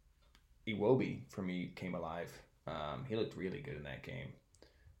 Iwobi for me came alive. He looked really good in that game.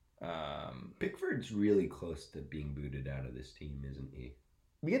 Pickford's really close to being booted out of this team, isn't he?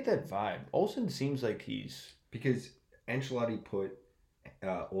 We get that vibe. Olsen seems like he's... Because Ancelotti put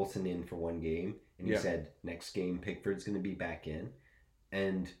Olsen in for 1 game, and he said, next game Pickford's going to be back in.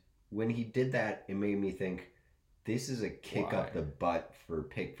 And when he did that, it made me think, this is a kick up the butt for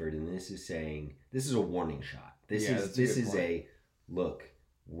Pickford, and this is a warning shot. This is a, look,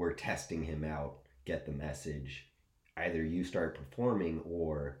 we're testing him out, get the message. Either you start performing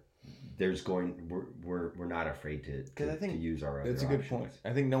or... we're not afraid to use our other options. That's a good point.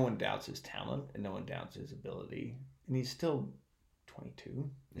 I think no one doubts his talent and no one doubts his ability, and he's still 22.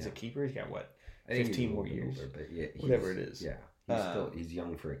 He's a keeper. He's got 15 more years, older, but whatever it is. Yeah, he's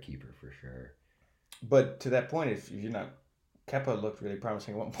young for a keeper for sure. But to that point, if you're not, Kepa looked really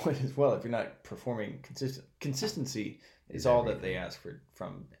promising at one point as well. If you're not performing consistency is all that they ask for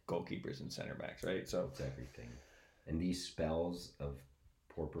from goalkeepers and center backs, right? So it's everything. And these spells of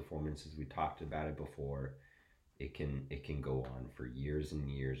poor performances, we talked about it before, it can go on for years and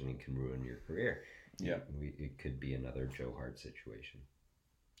years, and it can ruin your career. Yeah, it could be another Joe Hart situation.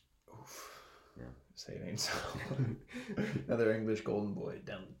 Oof. Yeah. Say it ain't so. Another English golden boy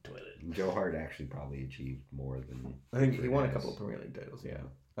down the toilet. Joe Hart actually probably achieved more than... I think he won a couple of Premier League titles, yeah.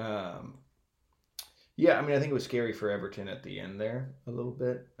 Yeah, I mean, I think it was scary for Everton at the end there a little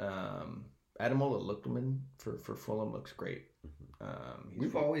bit. Ademola Lookman for Fulham looks great.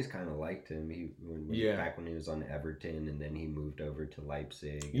 We've always kind of liked him. Back when he was on Everton, and then he moved over to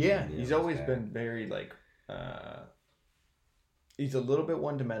Leipzig. Yeah, he's always been very he's a little bit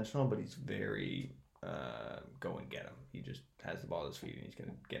one-dimensional, but he's very go and get him. He just has the ball at his feet and he's going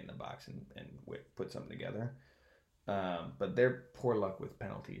to get in the box and put something together. But they're poor luck with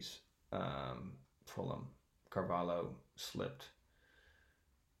penalties. Fulham, Carvalho slipped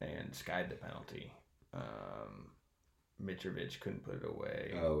and skied the penalty. Mitrovic couldn't put it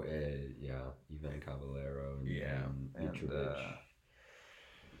away. Oh, Ivan Cavallero. And Mitrovic.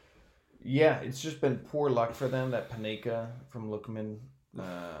 It's just been poor luck for them. That Panenka from Lookman.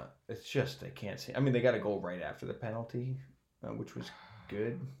 It's just they can't see. I mean, they got a goal right after the penalty, which was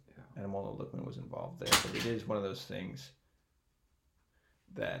good. Yeah. And although Lookman was involved there, but it is one of those things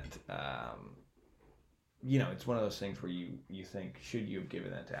that it's one of those things where you think, should you have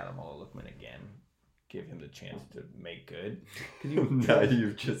given that to Ademola Lookman again? Give him the chance to make good.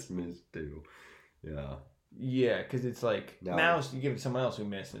 You've just missed two. Yeah. Yeah, because it's like now you give it to someone else who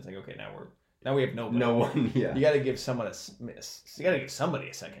missed, and it's like, okay, now we have nobody. No one. Yeah. You got to give someone you got to give somebody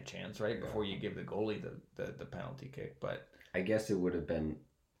a second chance, right? Before you give the goalie the penalty kick. But I guess it would have been.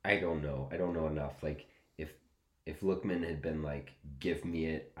 I don't know enough. Like if Lookman had been like, give me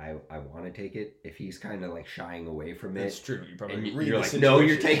it, I want to take it. If he's kind of like shying away from it, that's true. You probably you're like, no,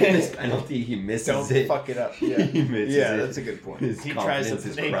 you're taking this penalty. He misses Don't it. Don't fuck it up. Yeah, he misses it. That's a good point. His he tries to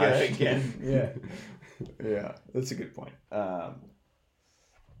make it again. Yeah, that's a good point.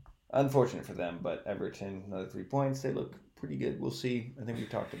 Unfortunate for them, but Everton, another 3 points. They look pretty good. We'll see. I think we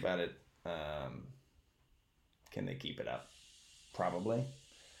talked about it. Can they keep it up? Probably.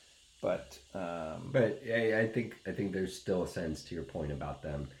 But I think there's still a sense to your point about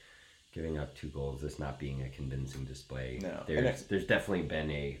them giving up 2 goals, this not being a convincing display. No. There's definitely been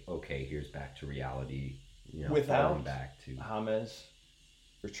here's back to reality. Without back to James,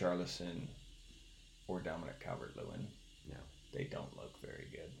 Richarlison, or Dominic Calvert-Lewin, they don't look very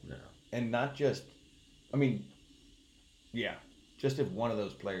good. No. And not just, just if one of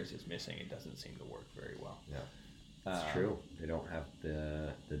those players is missing, it doesn't seem to work very well. Yeah. It's true. They don't have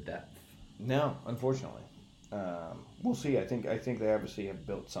the depth. No, unfortunately. We'll see. I think they obviously have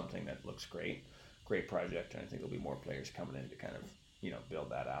built something that looks great. Great project, and I think there'll be more players coming in to kind of, build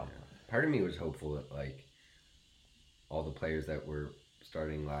that out. Yeah. Part of me was hopeful that like all the players that were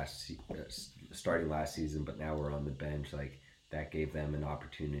starting last season, but now we're on the bench, like that gave them an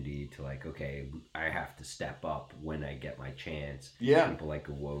opportunity to like, okay, I have to step up when I get my chance. Yeah. People like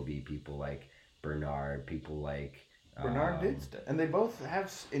Iwobi, people like Bernard, people like Bernard did, and they both have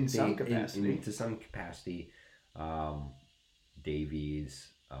some capacity. To some capacity, Davies,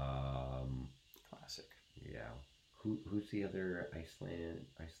 classic. Yeah. Who's the other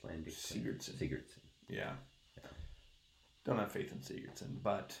Icelandic? Sigurdsson. Yeah. Don't have faith in Sigurdsson,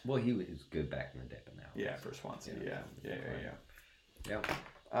 but he was good back in the day, but now. Yeah, for Swansea. Yeah.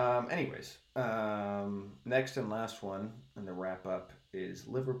 Anyways, next and last one, and the wrap up is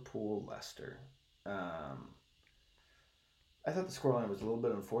Liverpool-Leicester. I thought the scoreline was a little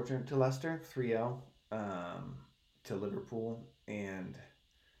bit unfortunate to Leicester, 3-0 to Liverpool, and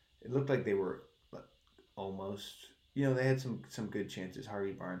it looked like they were almost, they had some good chances.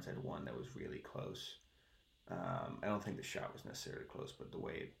 Harvey Barnes had one that was really close. I don't think the shot was necessarily close, but the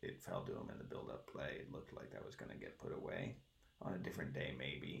way it fell to him in the build-up play, it looked like that was going to get put away on a different day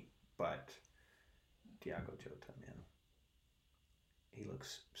maybe. But Thiago Jota, man, he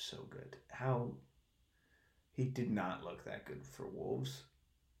looks so good. He did not look that good for Wolves,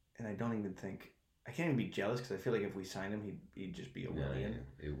 and I can't even be jealous because I feel like if we signed him, he'd just be a Willian.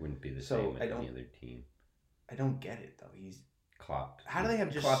 It wouldn't be the same with any other team. I don't get it though. He's Klopp. How do they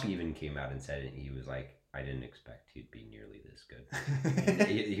have just? Klopp even came out and said it. He was like, I didn't expect he'd be nearly this good.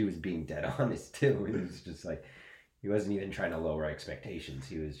 he was being dead honest too. It was just like he wasn't even trying to lower expectations.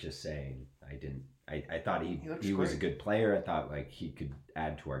 He was just saying, I thought he was a good player. I thought like he could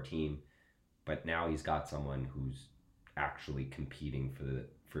add to our team, but now he's got someone who's actually competing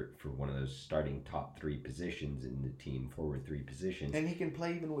for one of those starting top 3 positions in the team, forward 3 positions. And he can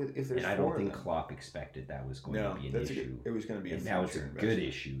play even with if there's. And I don't think Klopp expected that was going to be an issue. It was going to be. And now it's a good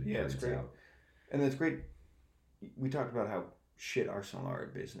issue. It's great. And it's great. We talked about how shit Arsenal are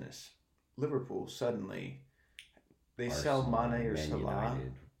at business. Liverpool suddenly, they sell Mane or Salah.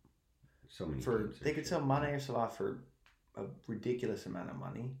 So many they could sell Mane or Salah for a ridiculous amount of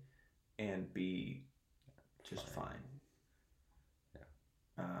money, and be just fine. Yeah.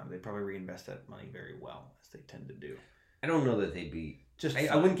 They probably reinvest that money very well, as they tend to do. I don't know that they'd be.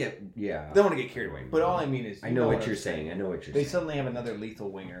 I wouldn't get. Yeah. They don't want to get carried away. But all I mean is, I know what you're saying. They suddenly have another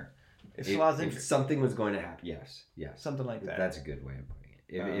lethal winger. If something was going to happen, yes, something like that. That's a good way of putting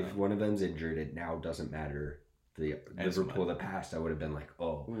it. If one of them's injured, it now doesn't matter. The Liverpool of the past, I would have been like,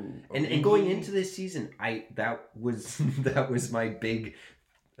 and going into this season, that was my big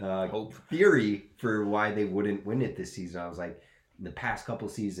Hope. theory for why they wouldn't win it this season. I was like, in the past couple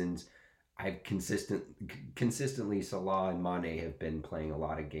seasons, I've consistently Salah and Mane have been playing a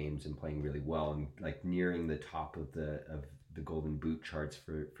lot of games and playing really well and like nearing the top of the Golden Boot charts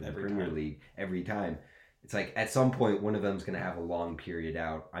for the Premier League every time. It's like at some point one of them's going to have a long period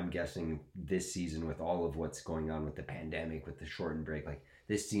out. I'm guessing this season with all of what's going on with the pandemic, with the shortened break, like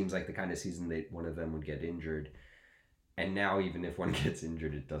this seems like the kind of season that one of them would get injured. And now even if one gets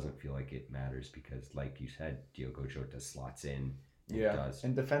injured, it doesn't feel like it matters because, like you said, Diogo Jota slots in. Does.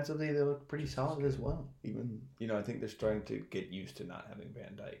 And defensively, they look pretty solid as well. Even, I think they're starting to get used to not having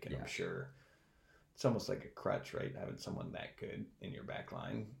Van Dijk. And I'm sure it's almost like a crutch, right? Having someone that good in your back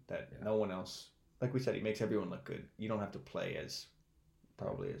line that no one else, like we said, he makes everyone look good. You don't have to play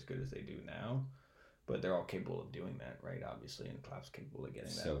probably as good as they do now. But they're all capable of doing that, right? Obviously. And Klopp's capable of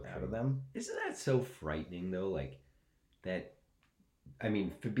getting that out of them. Isn't that so frightening, though? Like, that, I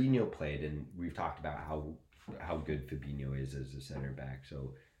mean, Fabinho played, and we've talked about how good Fabinho is as a center back.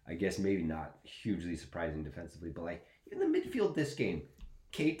 So I guess maybe not hugely surprising defensively, but like in the midfield this game,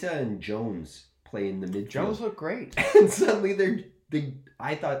 Keita and Jones play in the midfield. Jones look great, and suddenly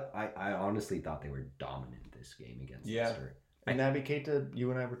I honestly thought they were dominant this game against Leicester. And Naby Keita,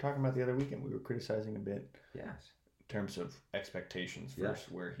 you and I were talking about the other weekend. We were criticizing a bit, in terms of expectations versus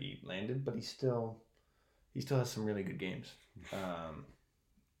where he landed, but he still has some really good games.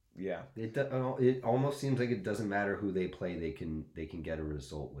 It almost seems like it doesn't matter who they play. They can get a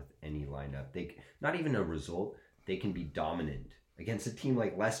result with any lineup. Not even a result. They can be dominant against a team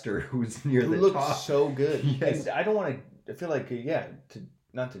like Leicester, who's near the top. Looks so good. Yes. And I don't want to. I feel like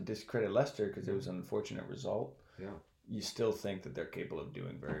not to discredit Leicester because it was an unfortunate result. Yeah. You still think that they're capable of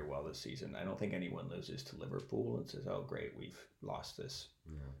doing very well this season. I don't think anyone loses to Liverpool and says, "Oh, great, we've lost this."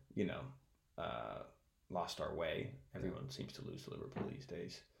 Yeah. Lost our way. Everyone seems to lose to Liverpool these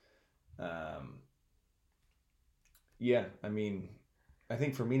days. I mean, I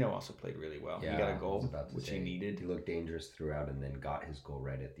think Firmino also played really well. He got a goal, which he needed. He looked dangerous throughout and then got his goal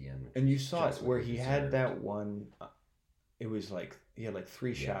right at the end. And you saw it where he had that one. It was like he had like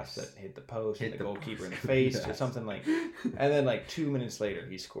three shots that hit the post and the goalkeeper in the face or something like. And then like 2 minutes later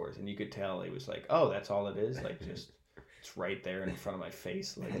he scores, and you could tell he was like, "Oh, that's all it is." Like just it's right there in front of my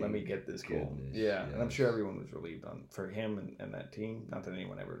face. Like let me get this goal. Yeah, and I'm sure everyone was relieved for him and that team. Not that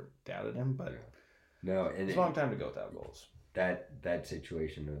anyone ever doubted him, but no, and it's a long time to go without goals. That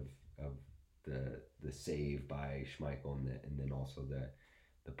situation of the save by Schmeichel and then also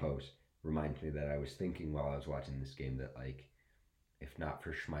the post reminds me that I was thinking while I was watching this game that like if not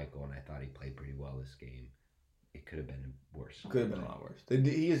for Schmeichel, and I thought he played pretty well this game, it could have been worse. Could have been a lot worse.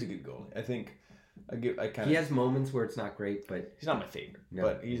 He is a good goalie. I think he has moments where it's not great, but he's not my favorite. No,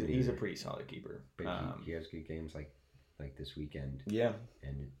 but he's a pretty solid keeper. But he has good games like this weekend. Yeah,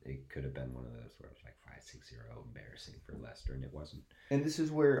 and it could have been one of those where it was like 5-6-0 embarrassing for Leicester, and it wasn't. And this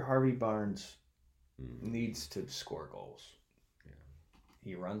is where Harvey Barnes needs to score goals. Yeah,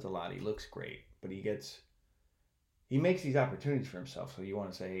 he runs a lot. He looks great, but he makes these opportunities for himself. So you want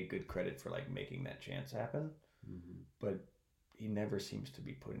to say, hey, good credit for like making that chance happen. Mm-hmm. But he never seems to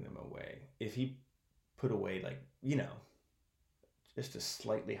be putting them away. If he put away just a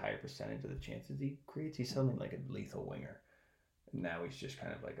slightly higher percentage of the chances he creates, he's suddenly like a lethal winger. And now he's just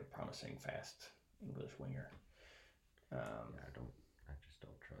kind of like a promising fast English winger. I just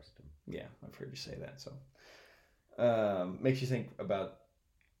don't trust him. Yeah, I've heard you say that. So makes you think about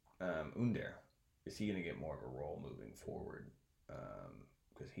Under. Is he going to get more of a role moving forward?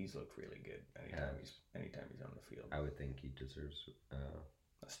 Because he's looked really good anytime he's on the field. I would think he deserves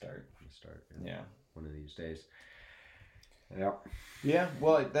a start. Yeah, one of these days. Yeah. Yeah.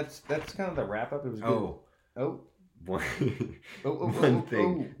 Well, that's kind of the wrap up. It was good. One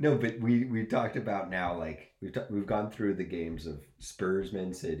thing. No, but we talked about now. Like we've gone through the games of Spurs,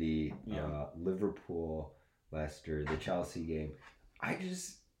 Man City, Liverpool, Leicester, the Chelsea game. I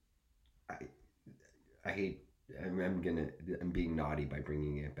hate. I'm being naughty by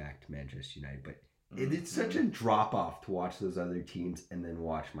bringing it back to Manchester United, but it's such a drop off to watch those other teams and then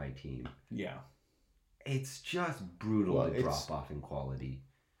watch my team. Yeah, it's just brutal to drop off in quality.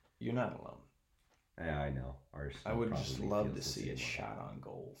 You're not alone. Yeah, I know. I would just love to see a shot on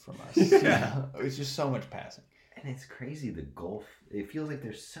goal from us. Yeah, it's just so much passing, and it's crazy. The gulf. It feels like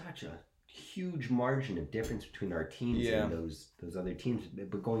there's such a huge margin of difference between our teams and those other teams.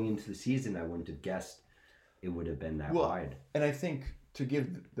 But going into the season, I wouldn't have guessed it would have been that wide. And I think to give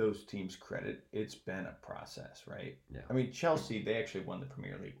those teams credit, it's been a process, right? Yeah. I mean, Chelsea, they actually won the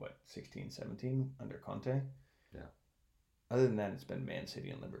Premier League, 16, 17 under Conte? Yeah. Other than that, it's been Man City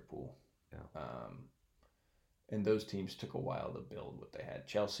and Liverpool. Yeah. And those teams took a while to build what they had.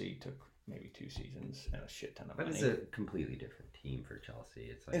 Chelsea took maybe 2 seasons and a shit ton of money. But it's a completely different team for Chelsea.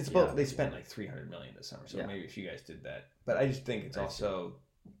 It's like they spent like $300 million this summer, so maybe if you guys did that. But I just think it's also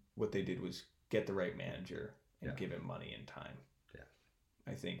what they did was get the right manager and give him money and time. Yeah,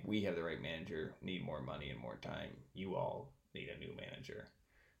 I think we have the right manager, need more money and more time. You all need a new manager.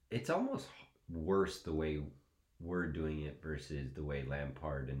 It's almost worse the way we're doing it versus the way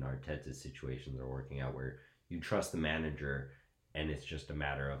Lampard and Arteta's situations are working out, where you trust the manager and it's just a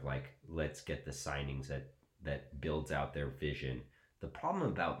matter of like, let's get the signings that builds out their vision. The problem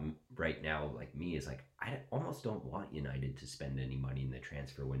about right now, like me, is like I almost don't want United to spend any money in the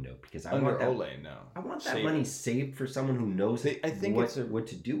transfer window because I want that, Ole, no. I want that money saved for someone who knows what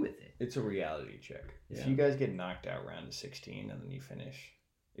to do with it. It's a reality check. Yeah. If you guys get knocked out round of 16 and then you finish,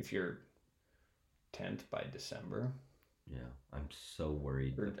 if you're 10th by December. Yeah, I'm so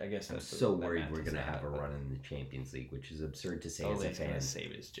worried. I guess I'm so worried we're going to have a run in the Champions League, which is absurd to say as a fan. He's going to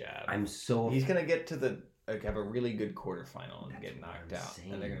save his job. He's going to get to have a really good quarterfinal and get knocked out.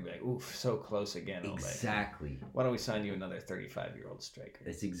 And they're going to be like, oof, so close again. Exactly. Why don't we sign you another 35-year-old striker?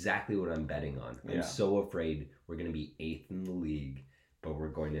 That's exactly what I'm betting on. Yeah. I'm so afraid we're going to be 8th in the league, but we're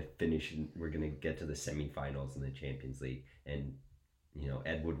going to finish, we're going to get to the semifinals in the Champions League. And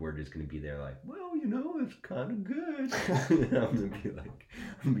Ed Woodward is going to be there like, well, it's kind of good. And I'm going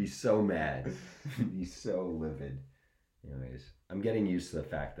to be so mad. Be so livid. Anyways, I'm getting used to the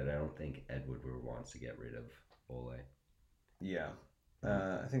fact that I don't think Ed Woodward wants to get rid of Ole. Yeah.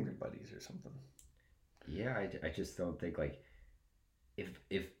 I think they're buddies or something. Yeah, I just don't think, like, if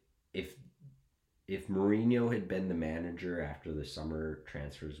Mourinho had been the manager after the summer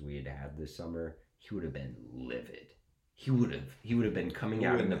transfers we had this summer, he would have been livid. He would have been coming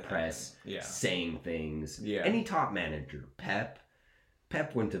out in the press, saying things. Yeah. Any top manager, Pep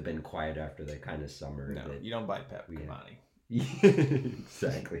wouldn't have been quiet after that kind of summer. No, you don't buy Pep Cavani.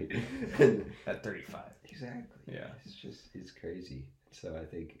 Exactly. At 35. Exactly. Yeah. It's crazy. So I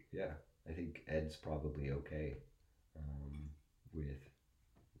think Ed's probably okay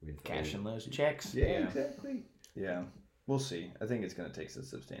with cashing those checks. Yeah, exactly. Yeah. We'll see. I think it's going to take some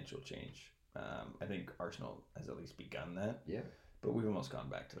substantial change. I think Arsenal has at least begun that. Yeah. But we've almost gone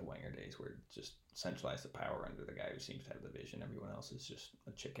back to the Wenger days where just centralize the power under the guy who seems to have the vision. Everyone else is just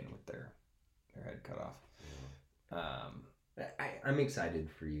a chicken with their head cut off. Yeah. I'm excited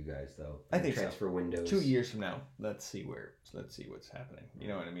for you guys though. I think transfer windows. 2 years from now, let's see what's happening. You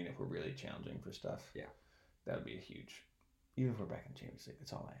know what I mean? If we're really challenging for stuff, that would be a huge. Even if we're back in Champions League,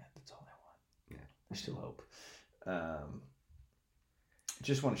 that's all I want. Yeah, there's still hope.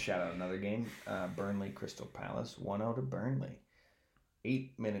 Just want to shout out another game. Burnley Crystal Palace 1-0 to Burnley.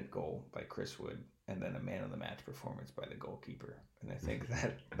 8-minute goal by Chris Wood, and then a man of the match performance by the goalkeeper. And I think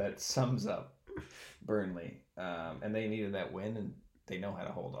that sums up Burnley. And they needed that win, and they know how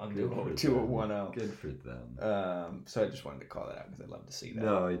to hold on to a 1-0. Good for them. So I just wanted to call that out because I'd love to see that.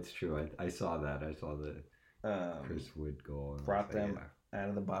 No, it's true. I saw that. I saw the Chris Wood goal. And brought them out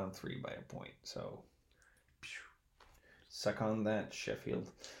of the bottom 3 by a point. So suck on that, Sheffield.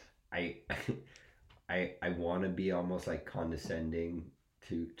 I want to be almost like condescending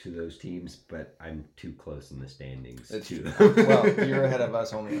to those teams, but I'm too close in the standings to them. Well, you're ahead of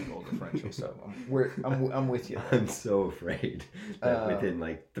us only on goal differential, so I'm with you. I'm so afraid that within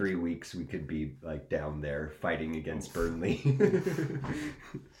like 3 weeks we could be like down there fighting against Burnley.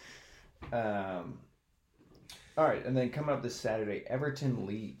 All right, and then coming up this Saturday, Everton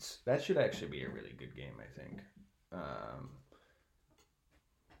Leeds. That should actually be a really good game, I think.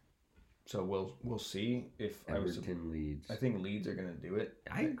 So we'll see if Leeds. I think Leeds are going to do it.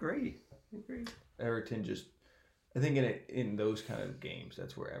 I agree. Everton I think in those kind of games,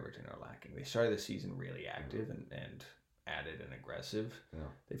 that's where Everton are lacking. They started the season really active and added and aggressive. Yeah.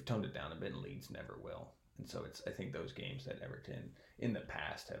 They've toned it down a bit, and Leeds never will. And so I think those games that Everton in the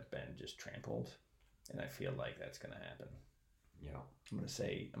past have been just trampled, and I feel like that's going to happen. Yeah. I'm going to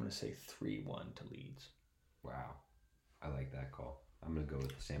say 3-1 to Leeds. Wow. I like that call. I'm going to go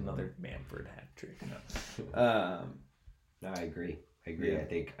with the same Another Manford hat trick. No, I agree. Yeah.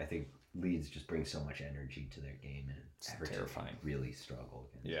 I think Leeds just bring so much energy to their game, and it's terrifying. Really struggle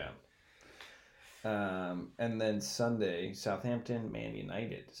against them. And then Sunday, Southampton, Man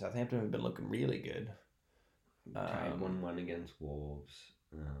United. Southampton have been looking really good. Tied 1-1 against Wolves.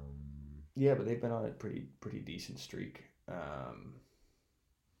 Yeah, but they've been on a pretty decent streak. I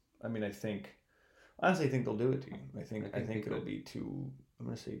mean, honestly, I think they'll do it to you. I think it'll be 2. I'm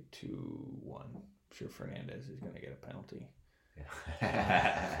going to say 2-1. I'm sure Fernandez is going to get a penalty.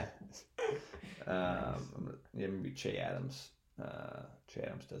 Yeah. Maybe Che Adams. Che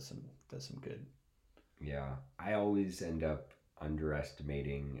Adams does some good. Yeah, I always end up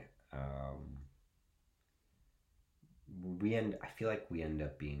underestimating. I feel like we end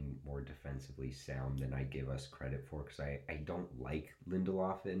up being more defensively sound than I give us credit for because I don't like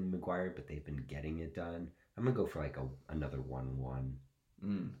Lindelof and Maguire, but they've been getting it done. I'm gonna go for like another 1-1.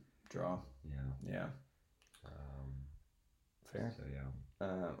 Draw. Yeah. Yeah. Fair. So yeah.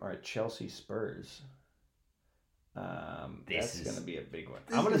 All right, Chelsea Spurs. That's going to be a big one.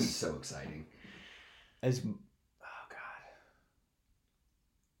 I'm going to be so exciting. Oh God.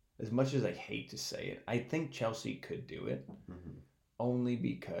 As much as I hate to say it, I think Chelsea could do it. Only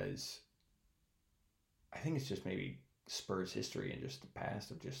because I think it's just maybe Spurs history and just the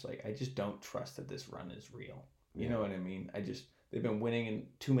past of just like I just don't trust that this run is real. You know what I mean? They've been winning in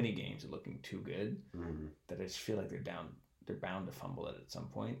too many games and looking too good that I just feel like they're bound to fumble it at some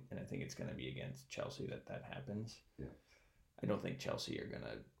point, and I think it's going to be against Chelsea that happens. Yeah. I don't think Chelsea are going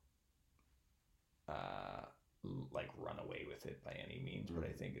to like run away with it by any means, but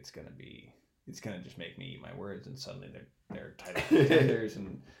I think it's going to just make me eat my words, and suddenly they're title contenders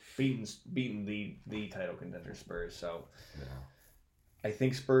and beating the title contender Spurs. So I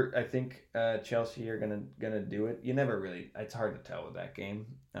think Chelsea are gonna do it. You never really. It's hard to tell with that game.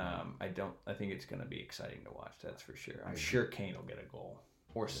 I think it's gonna be exciting to watch. That's for sure. I'm sure Kane will get a goal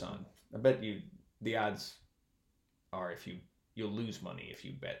or Son. I bet you the odds are you'll lose money if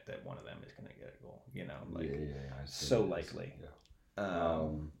you bet that one of them is gonna get a goal. You know, so likely. Yeah.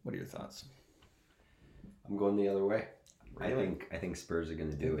 What are your thoughts? I'm going the other way. Really? I think Spurs are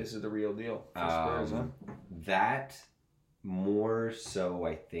gonna do it. This is the real deal for Spurs, huh? That. More so,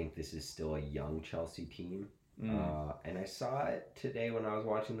 I think this is still a young Chelsea team. And I saw it today when I was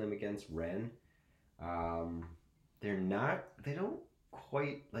watching them against Rennes. They don't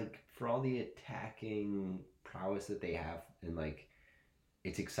quite, like, for all the attacking prowess that they have, and, like,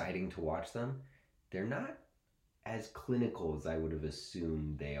 it's exciting to watch them, they're not as clinical as I would have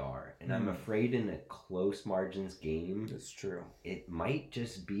assumed they are. And I'm afraid in a close margins game, that's true. It might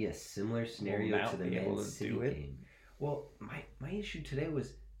just be a similar scenario to the Man City game. Well, my issue today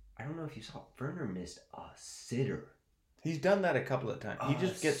was, I don't know if you saw, Werner missed a sitter. He's done that a couple of times. He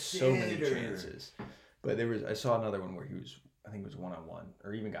just gets so many chances. But I saw another one where I think it was 1-on-1,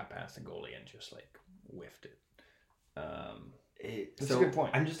 or even got past the goalie and just like whiffed it. That's a good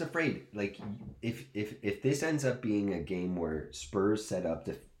point. I'm just afraid, like, if this ends up being a game where Spurs set up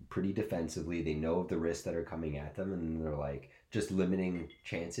pretty defensively, they know of the risks that are coming at them, and they're like just limiting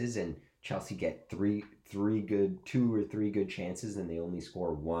chances, and Chelsea get two or three good chances, and they only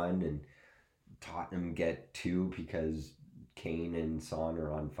score one, and Tottenham get two because Kane and Son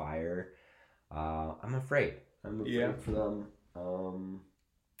are on fire. I'm afraid. I'm afraid for them.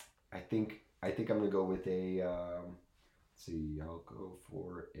 I think I'm gonna go with a. Let's see. I'll go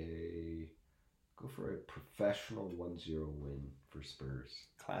for a professional 1-0 win for Spurs.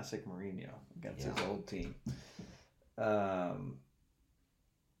 Classic Mourinho against his old team.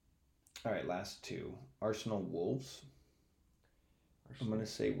 All right, last two. Arsenal Wolves. I'm going to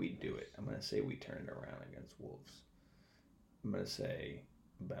say we do it. I'm going to say we turn it around against Wolves. I'm going to say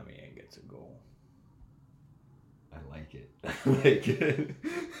Aubameyang gets a goal. I like it. I like it.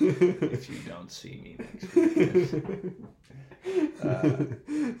 If you don't see me next week,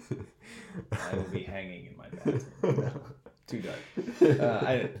 I will be hanging in my bathroom. Too dark.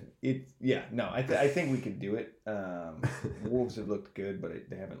 I think we could do it. Wolves have looked good, but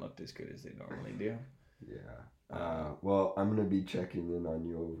they haven't looked as good as they normally do. Yeah. Well, I'm going to be checking in on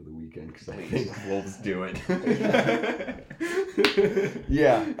you over the weekend because I think Wolves do it.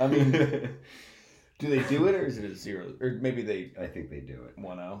 Yeah, I mean, do they do it or is it a 0? Or maybe I think they do it.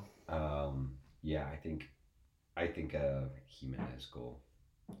 1-0. Yeah, I think Jimenez goal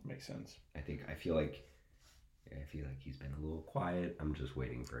makes sense. I feel like he's been a little quiet. I'm just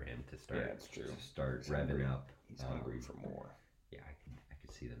waiting for him to start. Yeah, it's true. To start He's revving hungry. up. He's hungry for more. Yeah, I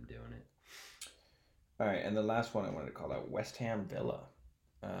could see them doing it. All right, and the last one I wanted to call out, West Ham Villa.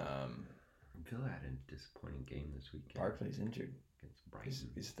 Villa had a disappointing game this weekend. Barkley's injured. Against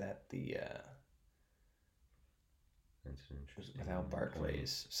Brighton. Is that the... That's interesting. Without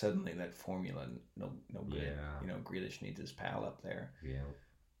Barclays, suddenly that formula no good. Yeah. You know, Grealish needs his pal up there. Yeah.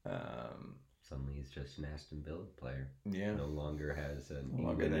 Suddenly he's just an Aston Villa player. Yeah. No longer has an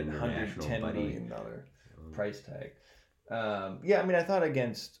 $110 million price tag. I mean, I thought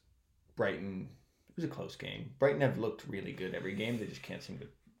against Brighton, it was a close game. Brighton have looked really good every game. They just can't seem to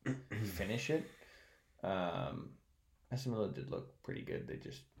finish it. Aston Villa did look pretty good. They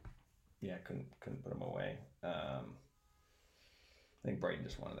just, couldn't put them away. I think Brighton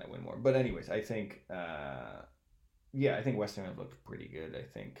just wanted that win more. But anyways, I think West Ham have looked pretty good. I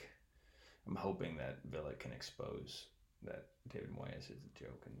think I'm hoping that Villa can expose that David Moyes is a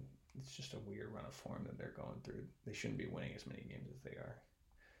joke, and it's just a weird run of form that they're going through. They shouldn't be winning as many games as they are.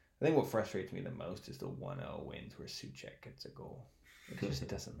 I think what frustrates me the most is the 1-0 wins where Souček gets a goal. It just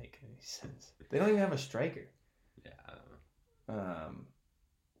doesn't make any sense. They don't even have a striker. Yeah, I don't know.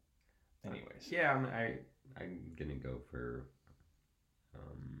 Anyways. Yeah, I'm gonna go for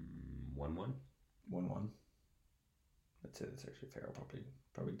 1-1. 1-1. That's it. It's actually fair. I'll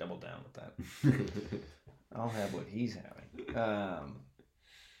probably double down with that. I'll have what he's having.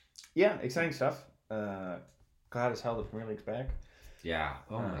 Yeah, exciting stuff. Glad as hell the Premier League's back. Yeah.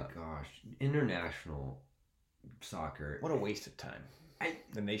 Oh my gosh. International soccer. What a waste of time.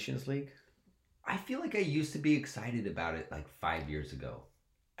 The Nations League. I feel like I used to be excited about it like 5 years ago.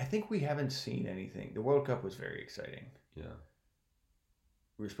 I think we haven't seen anything. The World Cup was very exciting. Yeah.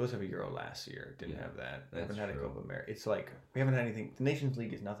 We were supposed to have a Euro last year. Didn't have that. We haven't had a true. Copa America. It's like we haven't had anything. The Nations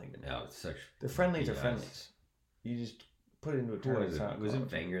League is nothing to me. No, it's such. The friendlies are BS. friendlies. You just put it into a tournament. Was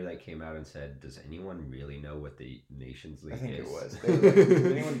it Wenger that came out and said, "Does anyone really know what the Nations League is?" I think it was. They were like,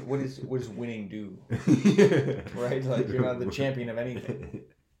 anyone, what does winning do? Right? Like you're not the champion of anything.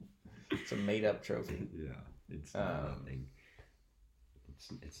 It's a made up trophy. Yeah, it's nothing.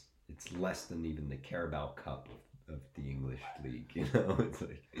 It's less than even the Carabao Cup of the English League. You know, it's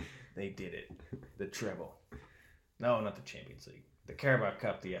like they did it. The treble. No, not the Champions League. The Carabao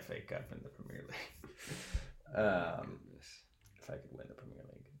Cup, the FA Cup, and the Premier League. If I could win the Premier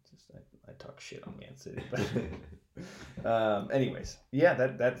League, it's just I talk shit on Man City. But anyways, yeah,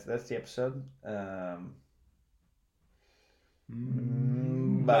 that's the episode.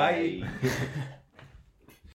 Bye.